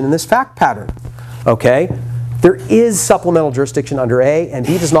jurisdiction in this fact pattern. Okay? There is supplemental jurisdiction under A, and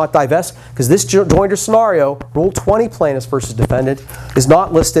B does not divest because this joinder scenario, Rule 20 plaintiffs versus defendant, is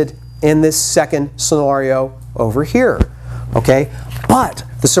not listed in this second scenario over here. Okay? But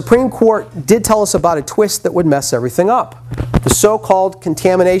the Supreme Court did tell us about a twist that would mess everything up, the so-called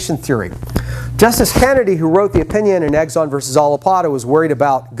contamination theory. Justice Kennedy, who wrote the opinion in Exxon versus Alipata, was worried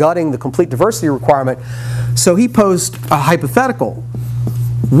about gutting the complete diversity requirement, so he posed a hypothetical.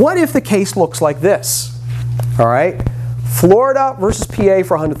 What if the case looks like this? All right, Florida versus PA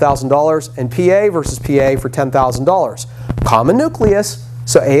for $100,000 and PA versus PA for $10,000. Common nucleus,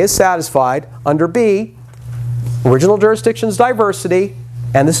 so A is satisfied. Under B, original jurisdiction's diversity,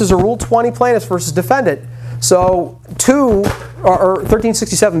 and this is a Rule 20 plaintiff versus defendant. So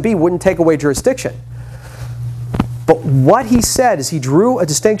 1367B wouldn't take away jurisdiction. But what he said is he drew a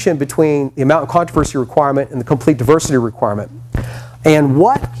distinction between the amount of controversy requirement and the complete diversity requirement. And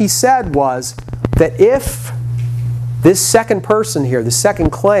what he said was that if this second person here, the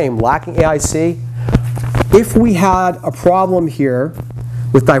second claim lacking AIC, if we had a problem here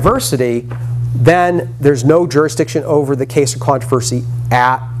with diversity, then there's no jurisdiction over the case or controversy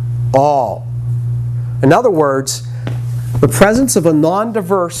at all. In other words, the presence of a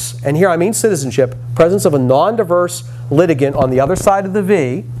non-diverse, and here I mean citizenship, presence of a non-diverse litigant on the other side of the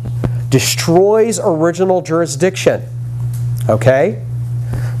V destroys original jurisdiction. Okay?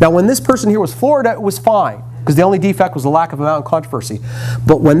 Now when this person here was Florida, it was fine, because the only defect was the lack of amount of controversy.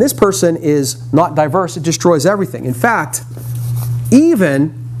 But when this person is not diverse, it destroys everything. In fact,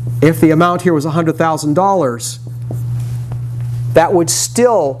 even if the amount here was $100,000, that would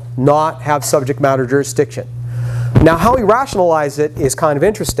still not have subject matter jurisdiction. Now, how he rationalized it is kind of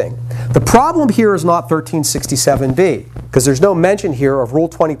interesting. The problem here is not 1367B, because there's no mention here of Rule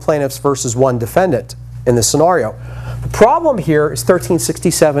 20 plaintiffs versus one defendant in this scenario. The problem here is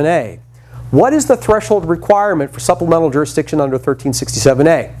 1367A. What is the threshold requirement for supplemental jurisdiction under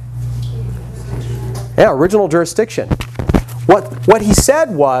 1367A? Yeah, original jurisdiction. What he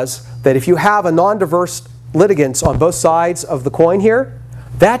said was that if you have a non-diverse litigants on both sides of the coin here,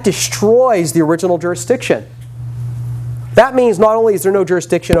 that destroys the original jurisdiction. That means not only is there no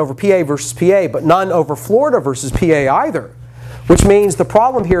jurisdiction over PA versus PA, but none over Florida versus PA either. Which means the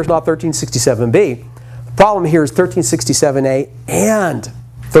problem here is not 1367B. The problem here is 1367A and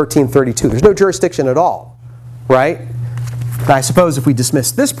 1332. There's no jurisdiction at all, right? And I suppose if we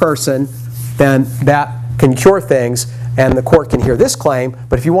dismiss this person, then that can cure things and the court can hear this claim.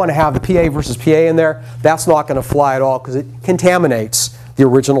 But if you want to have the PA versus PA in there, that's not going to fly at all because it contaminates the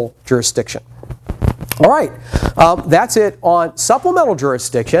original jurisdiction. All right, that's it on supplemental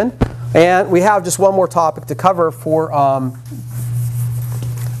jurisdiction. And we have just one more topic to cover for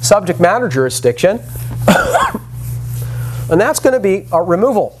subject matter jurisdiction. And that's going to be a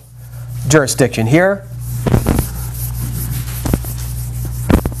removal jurisdiction here.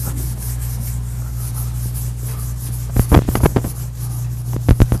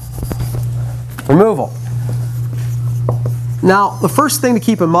 Removal. Now, the first thing to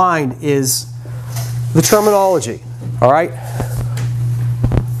keep in mind is the terminology, all right?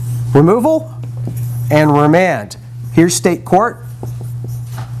 Removal and remand. Here's state court,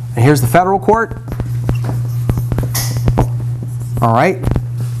 and here's the federal court. All right?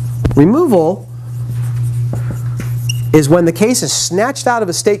 Removal is when the case is snatched out of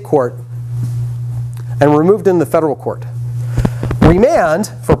a state court and removed in the federal court. Remand,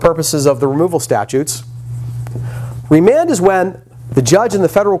 for purposes of the removal statutes, remand is when the judge in the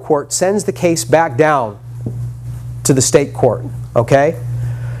federal court sends the case back down to the state court, okay?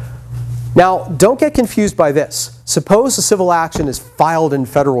 Now, don't get confused by this. Suppose a civil action is filed in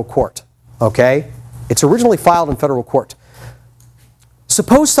federal court, okay? It's originally filed in federal court.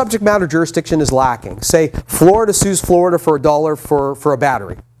 Suppose subject matter jurisdiction is lacking. Say Florida sues Florida for $1 for a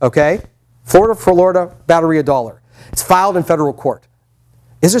battery, okay? Florida, battery $1. It's filed in federal court.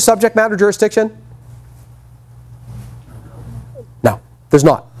 Is there subject matter jurisdiction? No, there's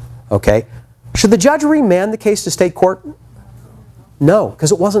not. Okay. Should the judge remand the case to state court? No,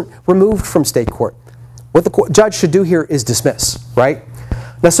 because it wasn't removed from state court. What the judge should do here is dismiss, right?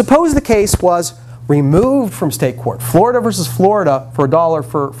 Now suppose the case was removed from state court. Florida versus Florida for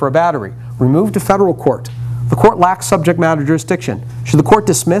 $1 for a battery. Removed to federal court. The court lacks subject matter jurisdiction. Should the court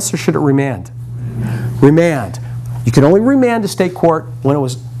dismiss or should it remand? Remand. You can only remand to state court when it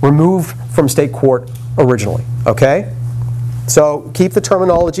was removed from state court originally, okay? So keep the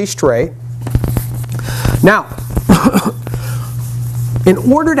terminology straight. Now, in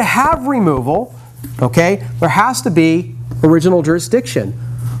order to have removal, okay, there has to be original jurisdiction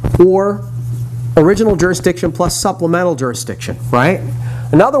or original jurisdiction plus supplemental jurisdiction, right?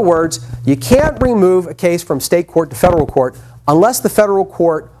 In other words, you can't remove a case from state court to federal court unless the federal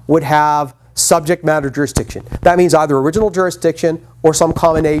court would have subject matter jurisdiction. That means either original jurisdiction or some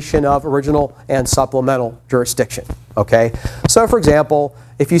combination of original and supplemental jurisdiction. Okay? So for example,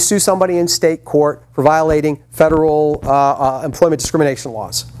 if you sue somebody in state court for violating federal employment discrimination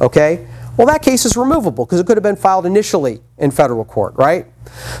laws, okay? Well, that case is removable because it could have been filed initially in federal court, right?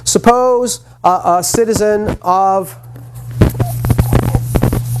 Suppose a citizen of,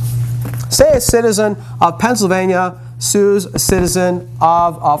 say a citizen of Pennsylvania sues a citizen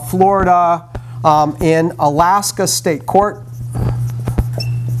of Florida in Alaska state court.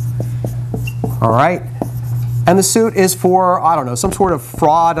 All right. And the suit is for, I don't know, some sort of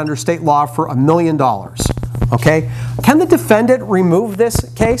fraud under state law for $1 million. Okay. Can the defendant remove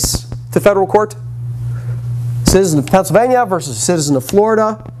this case to federal court? Citizen of Pennsylvania versus citizen of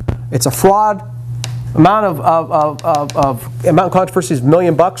Florida. It's a fraud. Amount of controversy is $1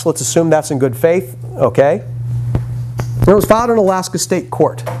 million. Let's assume that's in good faith. Okay. And it was filed in Alaska state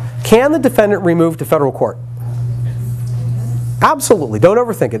court. Can the defendant remove to federal court? Absolutely. Don't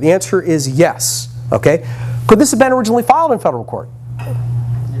overthink it. The answer is yes. Okay. Could this have been originally filed in federal court?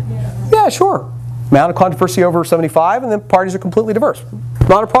 Yeah, sure. Amount of controversy over 75, and then parties are completely diverse.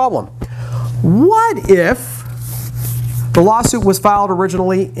 Not a problem. What if the lawsuit was filed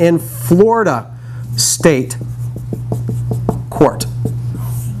originally in Florida state court?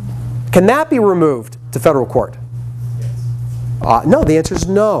 Can that be removed to federal court? No, the answer is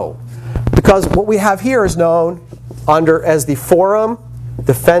no. Because what we have here is known as the forum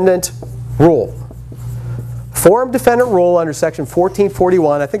defendant rule. Forum defendant rule under section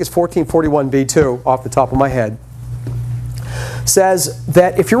 1441, I think it's 1441b2 off the top of my head, says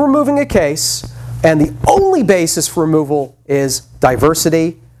that if you're removing a case and the only basis for removal is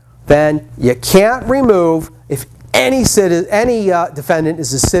diversity, then you can't remove if any defendant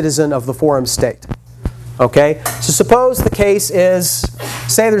is a citizen of the forum state. Okay? So suppose the case is,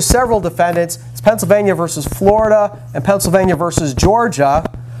 say there's several defendants, it's Pennsylvania versus Florida and Pennsylvania versus Georgia,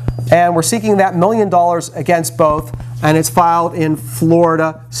 and we're seeking that $1 million against both, and it's filed in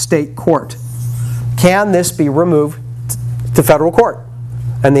Florida state court. Can this be removed to federal court?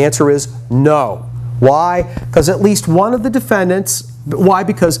 And the answer is no. Why? Because at least one of the defendants, why?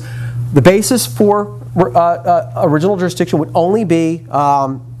 Because the basis for original jurisdiction would only be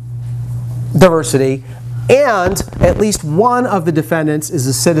diversity, and at least one of the defendants is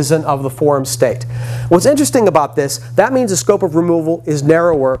a citizen of the forum state. What's interesting about this, that means the scope of removal is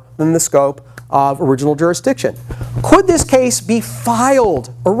narrower than the scope of original jurisdiction. Could this case be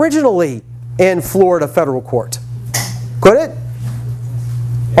filed originally in Florida federal court? Could it?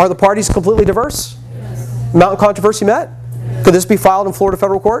 Are the parties completely diverse? Yes. Amount of controversy met? Yes. Could this be filed in Florida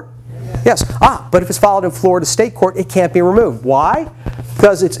federal court? Yes. But if it's filed in Florida state court, it can't be removed. Why?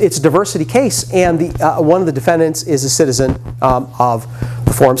 Because it's a diversity case, and one of the defendants is a citizen of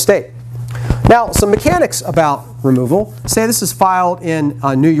the forum state. Now, some mechanics about removal. Say this is filed in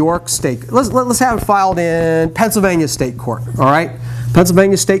New York state. Let's have it filed in Pennsylvania state court. All right?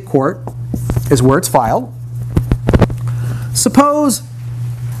 Pennsylvania state court is where it's filed. Suppose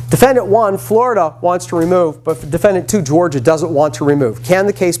defendant 1, Florida, wants to remove, but defendant 2, Georgia, doesn't want to remove. Can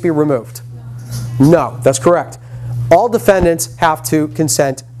the case be removed? No, that's correct. All defendants have to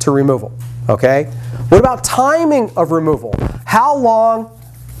consent to removal. Okay? What about timing of removal? How long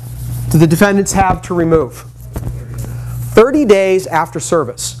do the defendants have to remove? 30 days after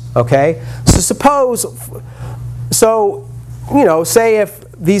service. Okay? Say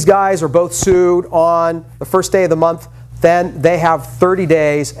if these guys are both sued on the first day of the month, then they have 30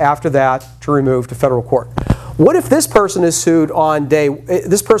 days after that to remove to federal court. What if this person is sued on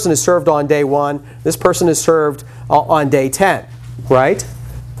this person is served on day 1, this person is served on day 10, right?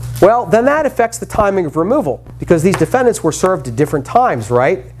 Well, then that affects the timing of removal because these defendants were served at different times,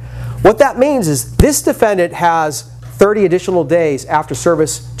 right? What that means is this defendant has 30 additional days after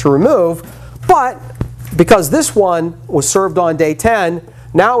service to remove, but because this one was served on day 10,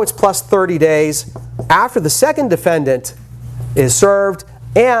 now it's plus 30 days after the second defendant is served,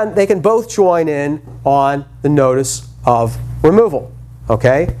 and they can both join in on the notice of removal.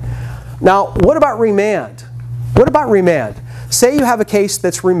 Okay? Now, what about remand? What about remand? Say you have a case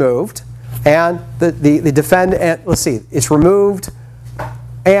that's removed, and the defendant, let's see, it's removed,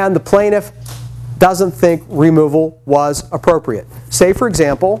 and the plaintiff doesn't think removal was appropriate. Say, for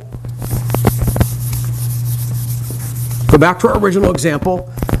example, go back to our original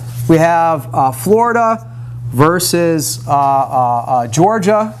example. We have Florida versus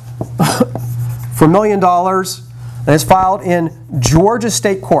Georgia for $1 million, and it's filed in Georgia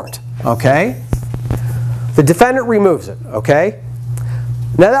state court. Okay? The defendant removes it. Okay?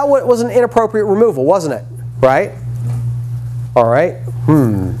 Now that was an inappropriate removal, wasn't it? Right? All right.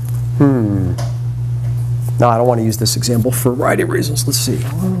 No, I don't want to use this example for a variety of reasons. Let's see.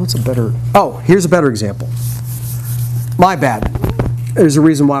 What's a better... Oh, here's a better example. My bad. There's a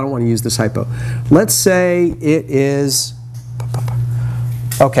reason why I don't want to use this hypo. Let's say it is...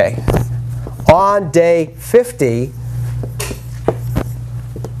 Okay. On day 50,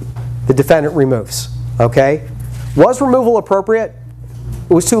 the defendant removes. Okay? Was removal appropriate?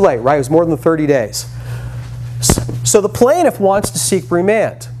 It was too late, right? It was more than 30 days. So the plaintiff wants to seek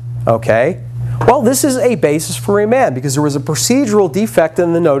remand. Okay? Well, this is a basis for remand because there was a procedural defect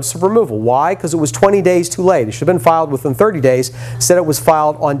in the notice of removal. Why? Because it was 20 days too late. It should have been filed within 30 days. Instead, it was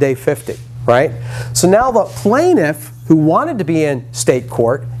filed on day 50, right? So now the plaintiff, who wanted to be in state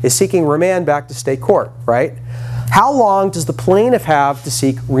court, is seeking remand back to state court, right? How long does the plaintiff have to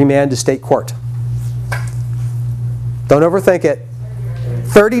seek remand to state court? Don't overthink it.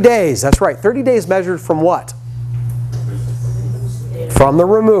 30 days, that's right. 30 days measured from what? From the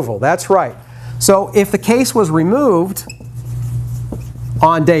removal, that's right. So if the case was removed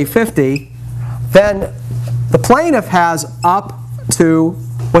on day 50, then the plaintiff has up to,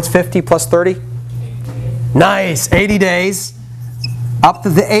 what's 50 plus 30? Nice, 80 days. Up to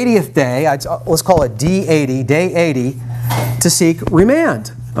the 80th day, let's call it D80, day 80, to seek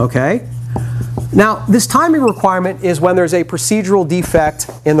remand, okay? Now, this timing requirement is when there's a procedural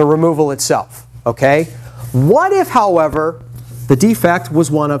defect in the removal itself, okay? What if, however, the defect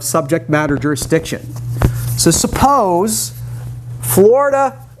was one of subject matter jurisdiction? So suppose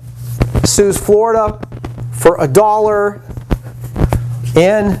Florida sues Florida for $1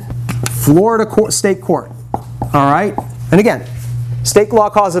 in Florida state court. All right? And again, state law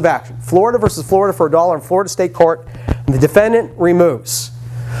cause of action. Florida versus Florida for $1 in Florida state court. And the defendant removes.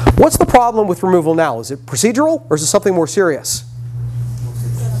 What's the problem with removal now? Is it procedural or is it something more serious?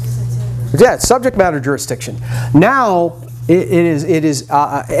 Yeah, it's subject matter jurisdiction. Now, it is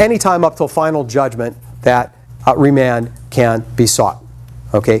any time up till final judgment that remand can be sought.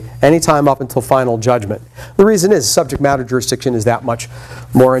 Okay, any time up until final judgment. The reason is subject matter jurisdiction is that much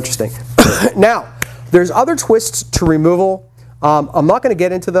more interesting. Now, there's other twists to removal. I'm not going to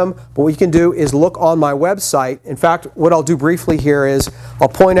get into them, but what you can do is look on my website. In fact, what I'll do briefly here is I'll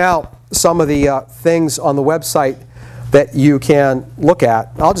point out some of the things on the website that you can look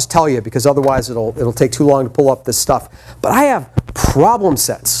at. I'll just tell you because otherwise it'll take too long to pull up this stuff. But I have problem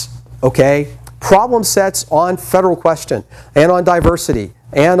sets, okay? Problem sets on federal question and on diversity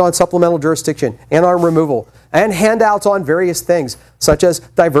and on supplemental jurisdiction and on removal and handouts on various things such as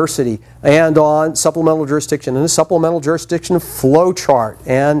diversity and on supplemental jurisdiction and a supplemental jurisdiction flow chart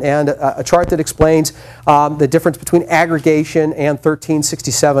and a chart that explains the difference between aggregation and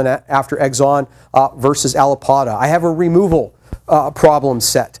 1367 after Exxon versus Allapattah. I have a removal problem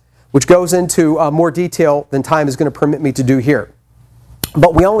set which goes into more detail than time is going to permit me to do here.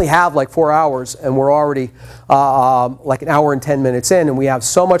 But we only have like 4 hours and we're already like an hour and 10 minutes in and we have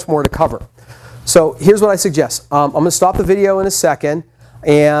so much more to cover. So here's what I suggest. I'm going to stop the video in a second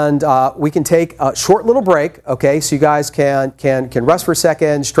and we can take a short little break, okay, so you guys can rest for a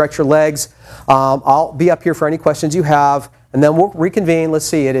second, stretch your legs. I'll be up here for any questions you have and then we'll reconvene. Let's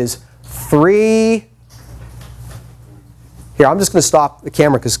see, it is 3. Here, I'm just going to stop the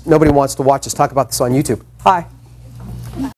camera because nobody wants to watch us talk about this on YouTube. Hi.